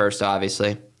Freeman's at first,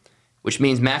 obviously, which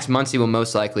means Max Muncy will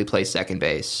most likely play second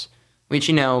base. Which,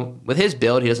 with his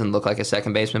build, he doesn't look like a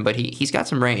second baseman, but he's got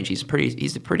some range. He's a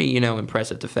pretty,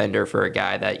 impressive defender for a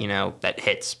guy that, that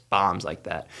hits bombs like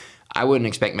that. I wouldn't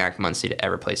expect Max Muncy to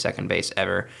ever play second base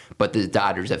ever, but the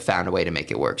Dodgers have found a way to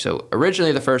make it work. So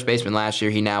originally the first baseman last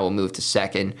year, he now will move to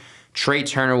second. Trey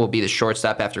Turner will be the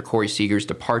shortstop after Corey Seager's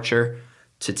departure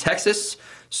to Texas.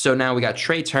 So now we got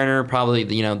Trey Turner, probably,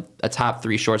 a top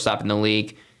 3 shortstop in the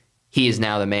league. He is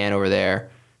now the man over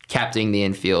there, captaining the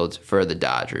infield for the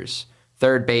Dodgers.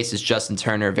 Third base is Justin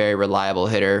Turner, very reliable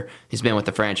hitter. He's been with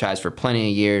the franchise for plenty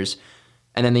of years.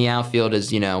 And then the outfield is,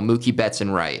 Mookie Betts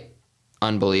and right.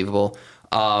 Unbelievable.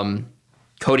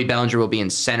 Cody Bellinger will be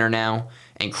in center now,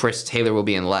 and Chris Taylor will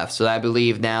be in left. So I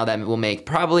believe now that will make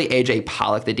probably A.J.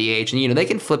 Pollock the DH. And, they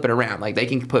can flip it around. They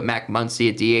can put Mac Muncy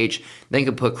at DH. They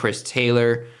can put Chris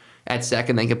Taylor at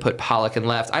second. They can put Pollock in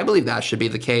left. I believe that should be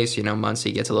the case.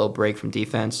 Muncy gets a little break from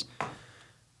defense.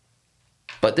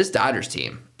 But this Dodgers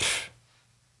team,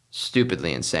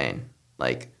 stupidly insane.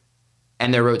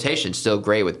 And their rotation's still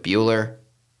great with Buehler,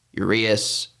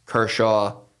 Urias,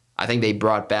 Kershaw. I think they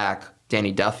brought back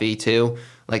Danny Duffy too.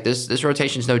 This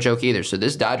rotation's no joke either. So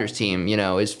this Dodgers team,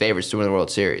 is favorites to win the World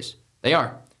Series. They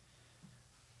are.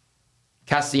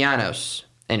 Castellanos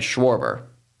and Schwarber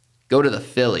go to the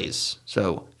Phillies.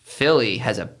 So Philly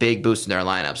has a big boost in their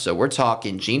lineup. So we're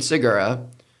talking Gene Segura,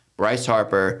 Bryce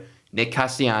Harper, Nick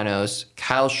Castellanos,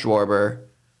 Kyle Schwarber.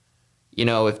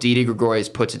 If Didi Gregorius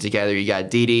puts it together, you got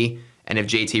Didi. And if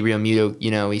JT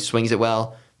Realmuto, he swings it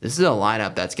well, this is a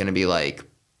lineup that's going to be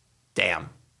damn.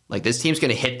 This team's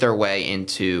going to hit their way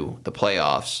into the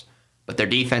playoffs, but their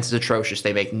defense is atrocious.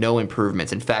 They make no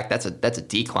improvements. In fact, that's a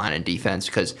decline in defense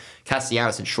because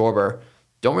Castellanos and Schwarber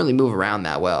don't really move around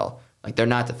that well. They're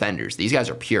not defenders. These guys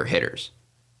are pure hitters.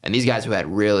 And these guys who had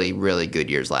really, really good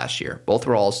years last year, both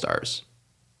were all-stars.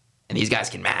 And these guys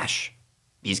can mash.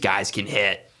 These guys can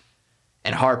hit.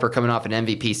 And Harper coming off an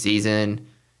MVP season.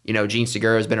 Gene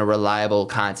Segura has been a reliable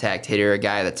contact hitter, a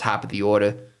guy at the top of the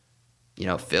order.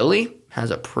 Philly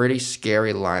has a pretty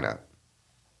scary lineup.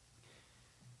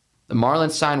 The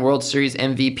Marlins signed World Series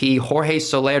MVP Jorge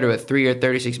Soler to a 3-year,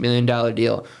 $36 million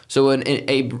deal. So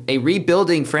a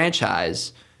rebuilding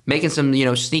franchise making some,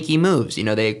 sneaky moves. They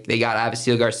got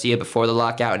Avisail Garcia before the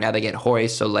lockout, and now they get Jorge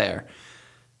Soler.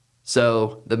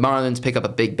 So the Marlins pick up a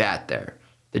big bat there.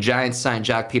 The Giants signed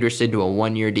Jock Peterson to a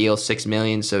 1-year deal, $6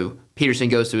 million, so Peterson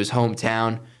goes to his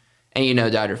hometown. And you know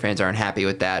Dodger fans aren't happy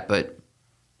with that, but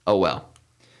oh well.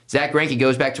 Zach Greinke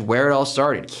goes back to where it all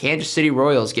started. Kansas City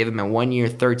Royals gave him a 1-year,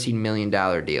 $13 million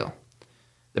deal.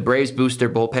 The Braves boost their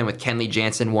bullpen with Kenley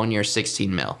Jansen, 1 year, $16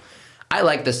 million. I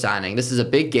like the signing. This is a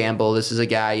big gamble. This is a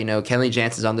guy, Kenley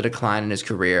Jansen's on the decline in his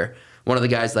career. One of the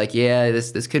guys like, yeah,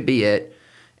 this could be it.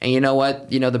 And you know what?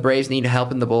 The Braves need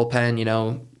help in the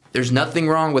bullpen. There's nothing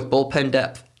wrong with bullpen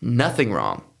depth. Nothing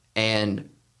wrong. And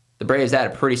the Braves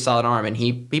had a pretty solid arm, and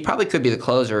he probably could be the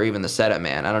closer or even the setup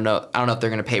man. I don't know if they're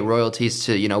going to pay royalties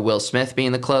to, Will Smith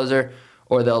being the closer,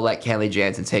 or they'll let Kenley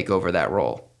Jansen take over that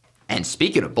role. And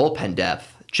speaking of bullpen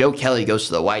depth, Joe Kelly goes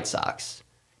to the White Sox.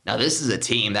 Now, this is a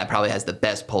team that probably has the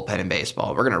best bullpen in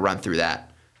baseball. We're going to run through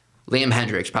that. Liam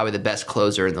Hendricks, probably the best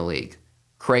closer in the league.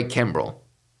 Craig Kimbrell,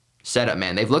 setup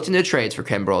man. They've looked into trades for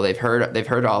Kimbrell. They've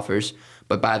heard offers,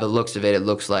 but by the looks of it, it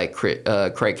looks like Craig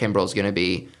Kimbrell is going to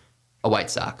be a White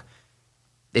Sox.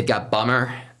 They've got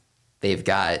Bummer. They've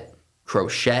got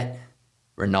Crochet,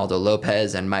 Ronaldo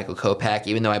Lopez, and Michael Kopech,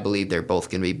 even though I believe they're both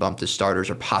going to be bumped as starters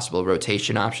or possible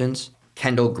rotation options.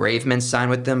 Kendall Graveman signed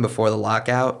with them before the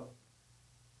lockout.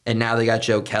 And now they got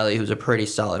Joe Kelly, who's a pretty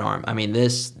solid arm. I mean,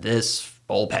 this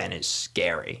bullpen is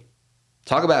scary.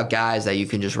 Talk about guys that you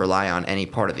can just rely on any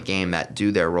part of the game that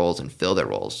do their roles and fill their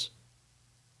roles.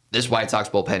 This White Sox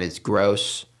bullpen is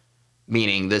gross,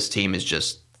 meaning this team is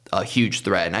just a huge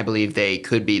threat. And I believe they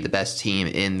could be the best team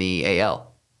in the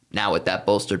AL. Now with that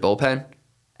bolstered bullpen,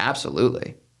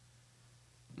 absolutely.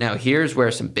 Now here's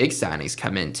where some big signings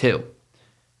come in too.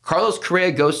 Carlos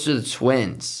Correa goes to the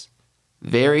Twins.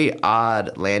 Very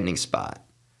odd landing spot.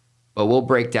 But we'll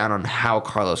break down on how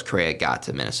Carlos Correa got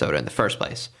to Minnesota in the first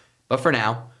place. But for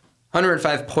now,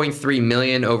 $105.3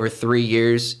 million over 3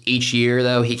 years. Each year,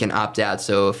 though, he can opt out.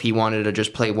 So if he wanted to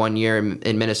just play 1 year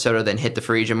in Minnesota, then hit the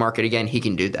free agent market again, he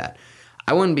can do that.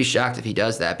 I wouldn't be shocked if he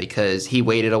does that because he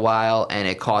waited a while and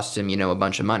it cost him, a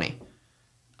bunch of money.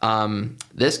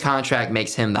 This contract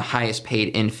makes him the highest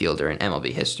paid infielder in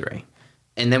MLB history.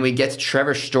 And then we get to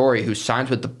Trevor Story, who signs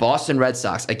with the Boston Red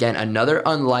Sox. Again, another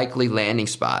unlikely landing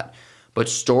spot. But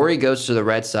Story goes to the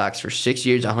Red Sox for 6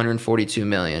 years, $142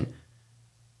 million.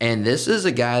 And this is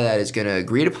a guy that is going to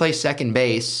agree to play second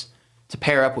base to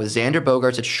pair up with Xander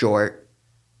Bogaerts at short.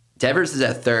 Devers is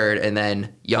at third, and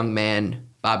then young man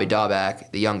Bobby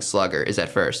Dahlbeck, the young slugger, is at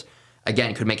first.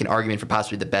 Again, could make an argument for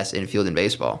possibly the best infield in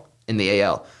baseball in the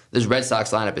AL. This Red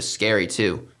Sox lineup is scary,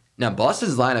 too. Now,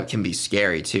 Boston's lineup can be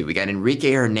scary, too. We got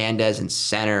Enrique Hernandez in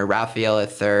center, Rafael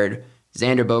at third,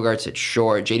 Xander Bogaerts at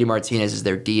short, JD Martinez is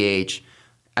their DH.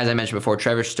 As I mentioned before,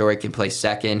 Trevor Story can play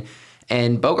second.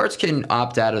 And Bogaerts can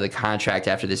opt out of the contract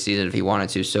after this season if he wanted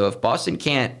to. So if Boston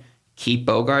can't keep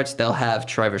Bogaerts, they'll have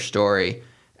Trevor Story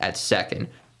at second.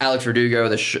 Alex Verdugo,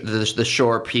 the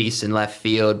short piece in left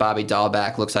field. Bobby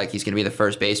Dahlbeck looks like he's going to be the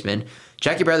first baseman.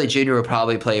 Jackie Bradley Jr. will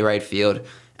probably play right field.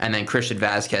 And then Christian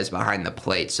Vasquez behind the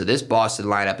plate. So this Boston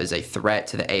lineup is a threat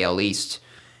to the AL East.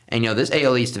 And, this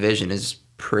AL East division is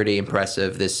pretty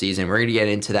impressive this season. We're going to get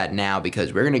into that now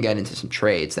because we're going to get into some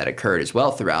trades that occurred as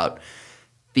well throughout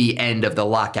the end of the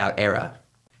lockout era.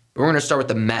 But we're going to start with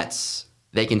the Mets.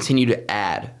 They continue to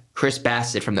add. Chris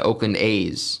Bassett from the Oakland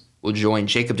A's will join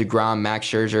Jacob deGrom, Max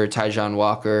Scherzer, Taijuan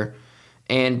Walker,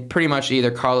 and pretty much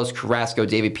either Carlos Carrasco,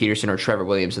 David Peterson, or Trevor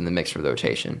Williams in the mix for the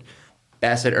rotation.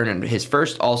 Bassett earned his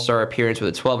first All-Star appearance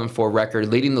with a 12-4 record,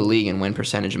 leading the league in win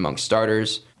percentage among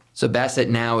starters. So Bassett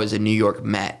now is a New York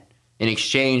Met. In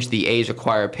exchange, the A's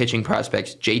acquire pitching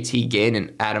prospects JT Ginn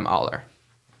and Adam Oller.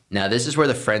 Now, this is where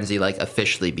the frenzy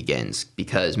officially begins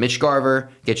because Mitch Garver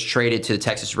gets traded to the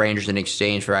Texas Rangers in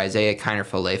exchange for Isaiah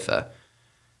Kiner-Falefa.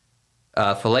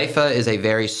 Falefa is a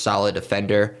very solid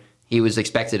defender. He was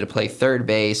expected to play third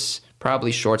base,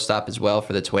 probably shortstop as well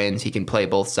for the Twins. He can play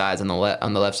both sides on the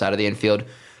left side of the infield.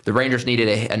 The Rangers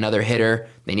needed another hitter.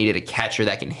 They needed a catcher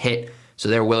that can hit, so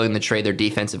they're willing to trade their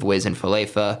defensive whiz in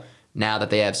Falefa now that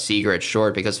they have Seager at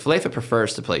short because Falefa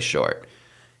prefers to play short.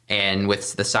 And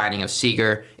with the signing of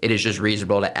Seager, it is just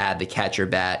reasonable to add the catcher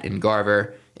bat in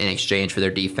Garver in exchange for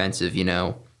their defensive,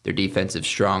 their defensive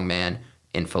strongman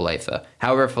in Falefa.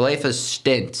 However, Falefa's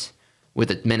stint with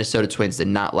the Minnesota Twins did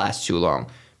not last too long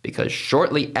because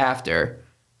shortly after,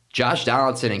 Josh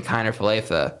Donaldson and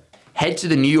Kiner-Falefa head to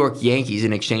the New York Yankees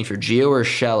in exchange for Gio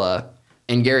Urshela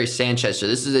and Gary Sanchez. So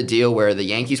this is a deal where the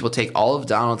Yankees will take all of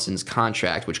Donaldson's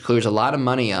contract, which clears a lot of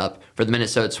money up for the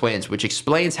Minnesota Twins, which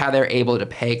explains how they're able to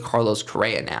pay Carlos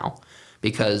Correa now.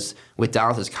 Because with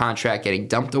Donaldson's contract getting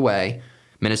dumped away,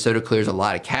 Minnesota clears a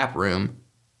lot of cap room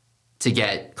to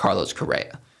get Carlos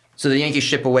Correa. So the Yankees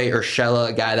ship away Urshela,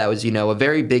 a guy that was, a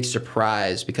very big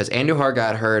surprise because Andujar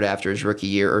got hurt after his rookie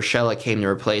year. Urshela came to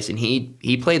replace, and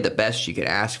he played the best you could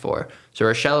ask for. So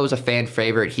Urshela was a fan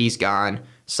favorite. He's gone.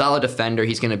 Solid defender.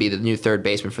 He's going to be the new third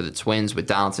baseman for the Twins with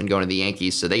Donaldson going to the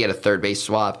Yankees, so they get a third base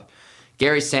swap.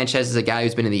 Gary Sanchez is a guy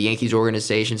who's been in the Yankees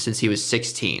organization since he was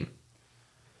 16.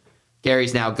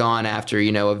 Gary's now gone after,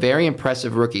 a very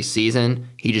impressive rookie season.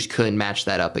 He just couldn't match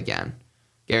that up again.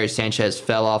 Gary Sanchez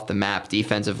fell off the map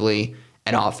defensively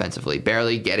and offensively,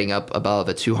 barely getting up above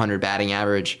a 200 batting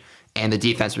average, and the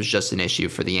defense was just an issue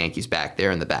for the Yankees back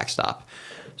there in the backstop.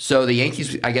 So the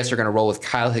Yankees, I guess, are going to roll with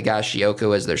Kyle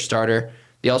Higashioka as their starter.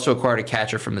 They also acquired a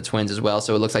catcher from the Twins as well,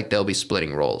 so it looks like they'll be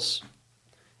splitting roles.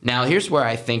 Now, here's where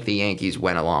I think the Yankees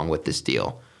went along with this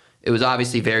deal. It was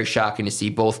obviously very shocking to see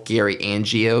both Gary and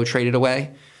Gio traded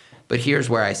away, but here's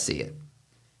where I see it.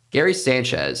 Gary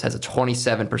Sanchez has a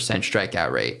 27%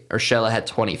 strikeout rate. Urshela had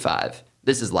 25%.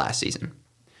 This is last season.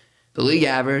 The league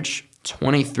average,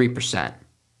 23%.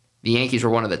 The Yankees were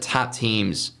one of the top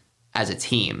teams as a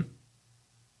team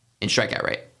in strikeout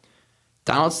rate.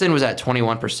 Donaldson was at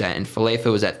 21%, and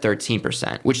Falefa was at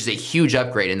 13%, which is a huge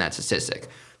upgrade in that statistic.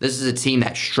 This is a team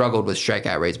that struggled with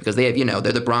strikeout rates because they have,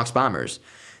 they're the Bronx Bombers.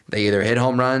 They either hit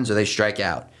home runs or they strike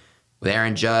out. With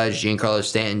Aaron Judge, Giancarlo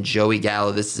Stanton, Joey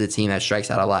Gallo, this is a team that strikes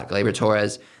out a lot. Gleyber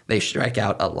Torres, they strike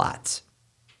out a lot.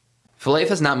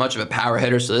 Falefa's not much of a power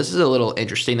hitter, so this is a little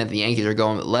interesting that the Yankees are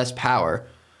going with less power.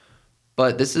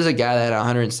 But this is a guy that had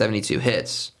 172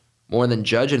 hits, more than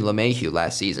Judge and LeMahieu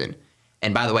last season.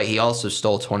 And by the way, he also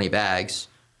stole 20 bags,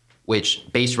 which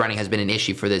base running has been an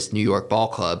issue for this New York ball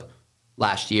club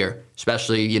last year,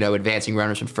 especially, advancing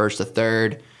runners from first to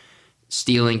third,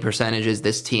 stealing percentages.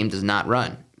 This team does not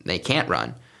run. They can't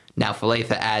run. Now,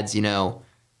 Falefa adds,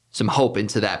 some hope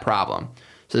into that problem.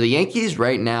 So the Yankees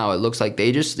right now, it looks like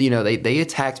they just, they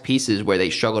attacked pieces where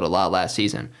they struggled a lot last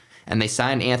season. And they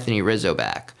signed Anthony Rizzo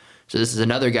back. So this is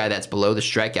another guy that's below the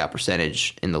strikeout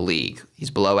percentage in the league. He's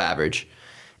below average.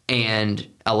 And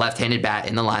a left-handed bat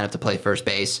in the lineup to play first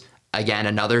base. Again,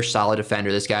 another solid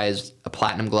defender. This guy is a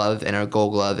platinum glove and a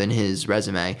gold glove in his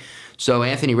resume. So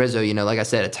Anthony Rizzo, like I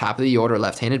said, a top-of-the-order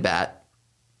left-handed bat.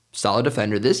 Solid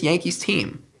defender. This Yankees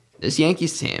team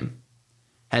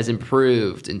has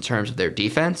improved in terms of their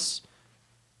defense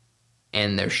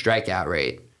and their strikeout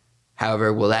rate.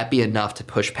 However, will that be enough to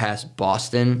push past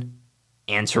Boston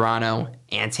and Toronto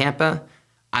and Tampa?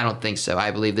 I don't think so.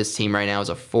 I believe this team right now is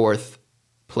a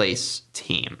fourth-place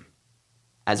team.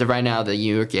 As of right now, the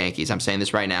New York Yankees, I'm saying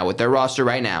this right now, with their roster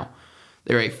right now,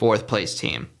 they're a fourth-place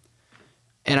team.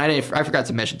 And I forgot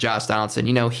to mention Josh Donaldson.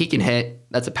 He can hit.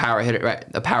 That's a power hitter, right?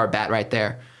 A power bat right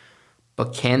there.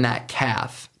 But can that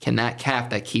calf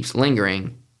that keeps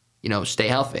lingering, stay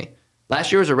healthy?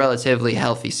 Last year was a relatively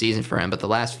healthy season for him, but the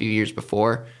last few years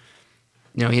before,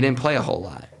 he didn't play a whole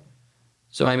lot.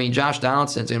 So, Josh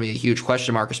Donaldson's going to be a huge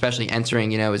question mark, especially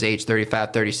entering, his age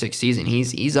 35, 36 season.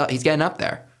 He's getting up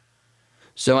there.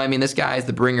 So, this guy is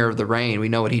the bringer of the rain. We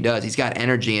know what he does. He's got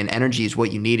energy, and energy is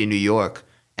what you need in New York.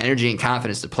 Energy and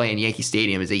confidence to play in Yankee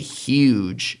Stadium is a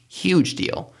huge, huge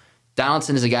deal.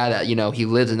 Donaldson is a guy that, he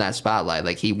lives in that spotlight.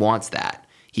 Like, he wants that.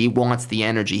 He wants the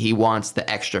energy. He wants the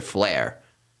extra flair.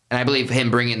 And I believe him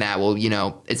bringing that will,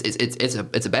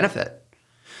 it's a benefit.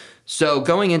 So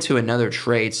going into another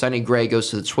trade, Sonny Gray goes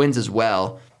to the Twins as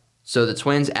well. So the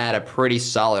Twins add a pretty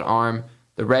solid arm.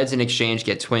 The Reds in exchange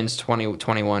get Twins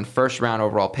 2021 first-round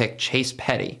overall pick Chase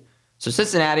Petty. So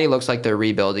Cincinnati looks like they're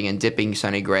rebuilding, and dipping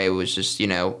Sonny Gray was just,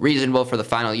 reasonable for the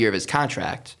final year of his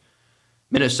contract.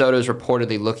 Minnesota is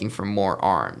reportedly looking for more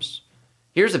arms.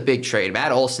 Here's a big trade.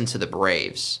 Matt Olson to the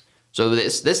Braves. So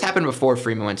this happened before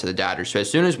Freeman went to the Dodgers. So as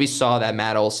soon as we saw that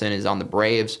Matt Olson is on the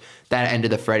Braves, that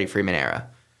ended the Freddie Freeman era.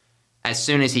 As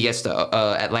soon as he gets to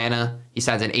Atlanta, he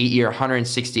signs an 8-year,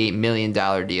 $168 million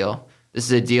deal. This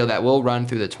is a deal that will run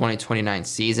through the 2029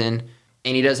 season,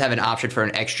 and he does have an option for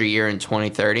an extra year in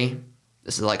 2030.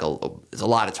 This is there's a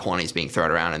lot of 20s being thrown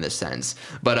around in this sense.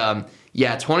 But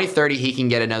 2030, he can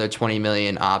get another $20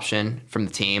 million option from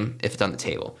the team if it's on the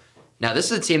table. Now,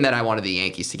 this is a team that I wanted the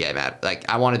Yankees to get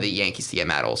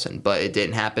Matt Olson, but it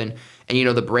didn't happen.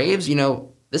 And, the Braves,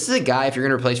 this is a guy, if you're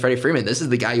going to replace Freddie Freeman, this is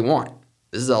the guy you want.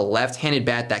 This is a left-handed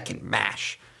bat that can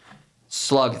mash.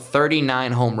 Slugged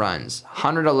 39 home runs,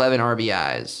 111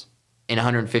 RBIs in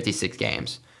 156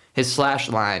 games. His slash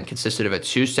line consisted of a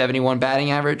 271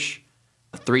 batting average,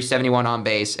 a 371 on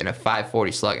base, and a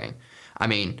 540 slugging.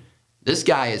 This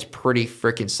guy is pretty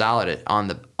freaking solid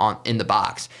in the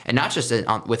box, and not just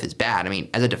with his bat.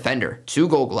 As a defender, 2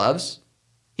 Gold Gloves.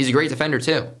 He's a great defender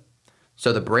too.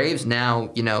 So the Braves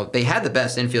now, they had the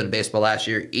best infield in baseball last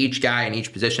year. Each guy in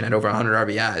each position had over 100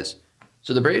 RBIs.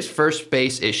 So the Braves' first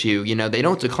base issue, they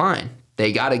don't decline.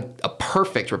 They got a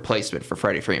perfect replacement for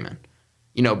Freddie Freeman.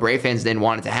 Brave fans didn't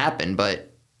want it to happen,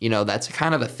 but, that's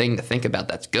kind of a thing to think about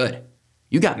that's good.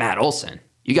 You got Matt Olson.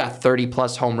 You got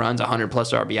 30-plus home runs,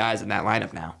 100-plus RBIs in that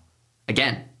lineup now.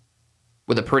 Again,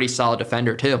 with a pretty solid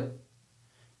defender, too.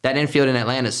 That infield in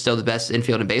Atlanta is still the best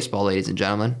infield in baseball, ladies and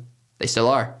gentlemen. They still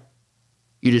are.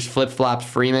 You just flip-flopped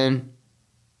Freeman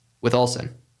with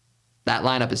Olson. That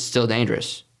lineup is still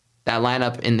dangerous. That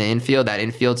lineup in the infield, that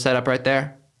infield setup right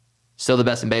there, still the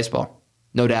best in baseball.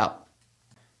 No doubt.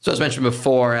 So as mentioned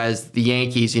before, as the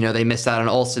Yankees, they missed out on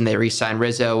Olson. They re-signed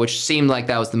Rizzo, which seemed like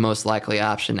that was the most likely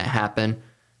option to happen.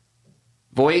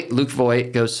 Luke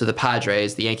Voit goes to the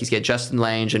Padres. The Yankees get Justin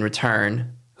Lange in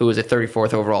return, who was a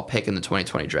 34th overall pick in the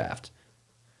 2020 draft.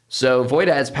 So Voit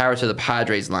adds power to the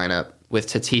Padres lineup with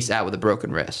Tatis out with a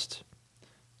broken wrist.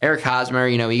 Eric Hosmer,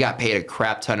 he got paid a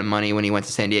crap ton of money when he went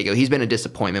to San Diego. He's been a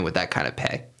disappointment with that kind of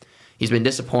pay. He's been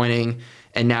disappointing,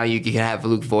 and now you can have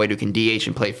Luke Voit who can DH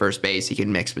and play first base. He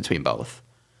can mix between both.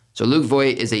 So Luke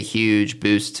Voit is a huge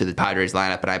boost to the Padres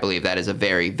lineup, and I believe that is a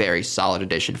very, very solid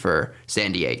addition for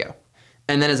San Diego.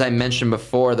 And then, as I mentioned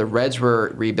before, the Reds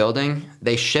were rebuilding.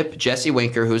 They shipped Jesse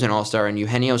Winker, who's an all-star, and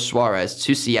Eugenio Suarez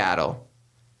to Seattle.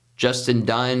 Justin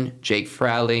Dunn, Jake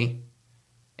Fraley,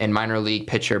 and minor league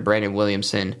pitcher Brandon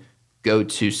Williamson go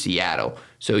to Seattle.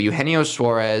 So Eugenio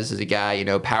Suarez is a guy,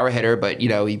 power hitter, but,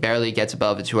 he barely gets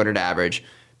above a 200 average.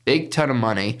 Big ton of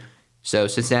money. So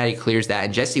Cincinnati clears that.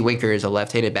 And Jesse Winker is a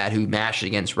left-handed bat who mashes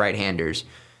against right-handers.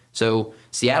 So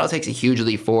Seattle takes a huge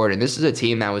leap forward, and this is a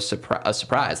team that was a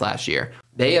surprise last year.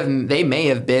 They may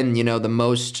have been, the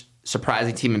most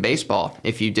surprising team in baseball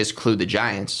if you disclude the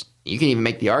Giants. You can even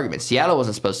make the argument. Seattle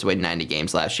wasn't supposed to win 90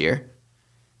 games last year.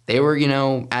 They were,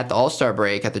 at the All-Star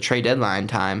break, at the trade deadline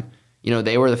time,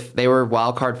 they were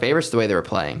wild card favorites the way they were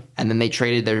playing. And then they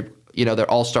traded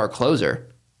their All-Star closer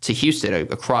to Houston,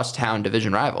 a crosstown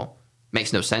division rival.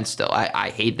 Makes no sense still.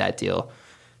 I hate that deal.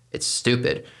 It's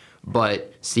stupid.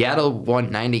 But Seattle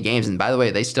won 90 games. And by the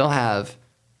way, they still have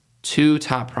 2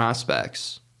 top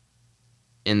prospects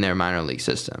in their minor league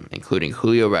system, including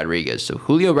Julio Rodriguez. So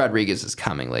Julio Rodriguez is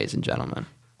coming, ladies and gentlemen.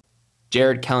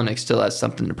 Jared Kelenic still has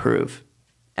something to prove.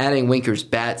 Adding Winker's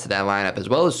bat to that lineup, as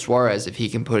well as Suarez, if he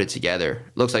can put it together.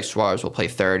 Looks like Suarez will play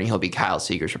third, and he'll be Kyle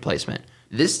Seager's replacement.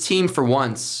 This team, for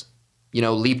once,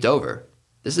 leaped over.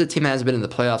 This is a team that hasn't been in the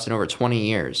playoffs in over 20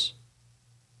 years.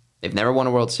 They've never won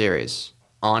a World Series.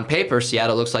 On paper,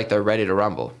 Seattle looks like they're ready to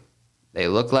rumble. They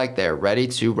look like they're ready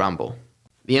to rumble.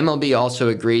 The MLB also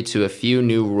agreed to a few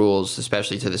new rules,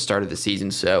 especially to the start of the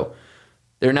season, so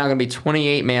there are now going to be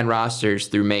 28-man rosters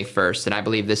through May 1st, and I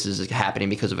believe this is happening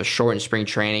because of a shortened spring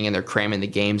training, and they're cramming the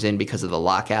games in because of the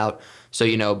lockout.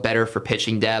 So, better for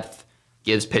pitching depth,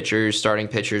 gives pitchers, starting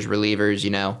pitchers,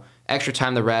 relievers, extra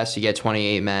time to rest. You get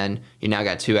 28 men. You now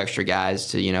got 2 extra guys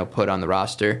to, put on the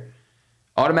roster.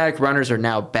 Automatic runners are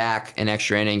now back in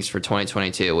extra innings for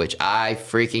 2022, which I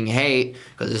freaking hate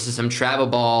because this is some travel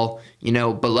ball,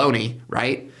 baloney,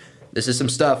 right? This is some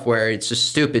stuff where it's just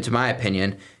stupid, to my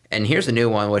opinion. And here's a new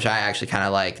one, which I actually kind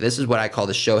of like. This is what I call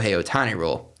the Shohei Ohtani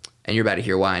rule. And you're about to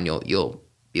hear why, and you'll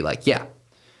be like, yeah.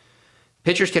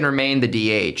 Pitchers can remain the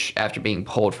DH after being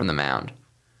pulled from the mound.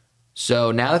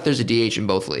 So now that there's a DH in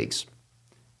both leagues,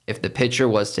 if the pitcher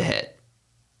was to hit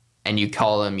and you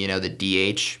call him, the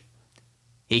DH,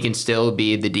 he can still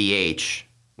be the DH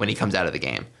when he comes out of the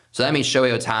game. So that means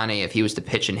Shohei Ohtani, if he was to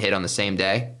pitch and hit on the same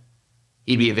day,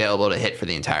 he'd be available to hit for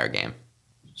the entire game.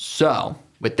 So,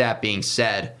 with that being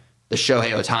said, the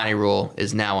Shohei Ohtani rule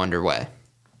is now underway.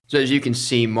 So as you can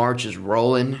see, March is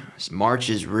rolling. March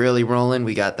is really rolling.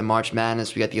 We got the March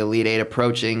Madness. We got the Elite Eight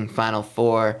approaching, Final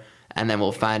Four, and then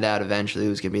we'll find out eventually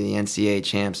who's going to be the NCAA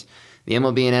champs. The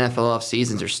MLB and NFL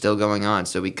offseasons are still going on,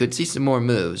 so we could see some more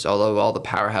moves. Although all the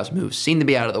powerhouse moves seem to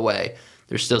be out of the way,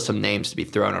 there's still some names to be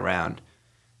thrown around.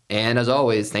 And as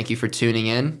always, thank you for tuning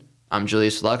in. I'm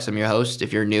Julius Lux. I'm your host.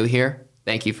 If you're new here,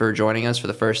 thank you for joining us for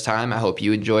the first time. I hope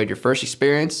you enjoyed your first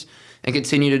experience and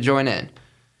continue to join in.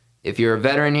 If you're a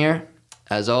veteran here,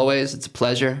 as always, it's a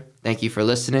pleasure. Thank you for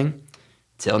listening.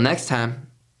 Till next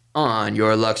time, on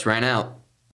Your Lux Ran Out.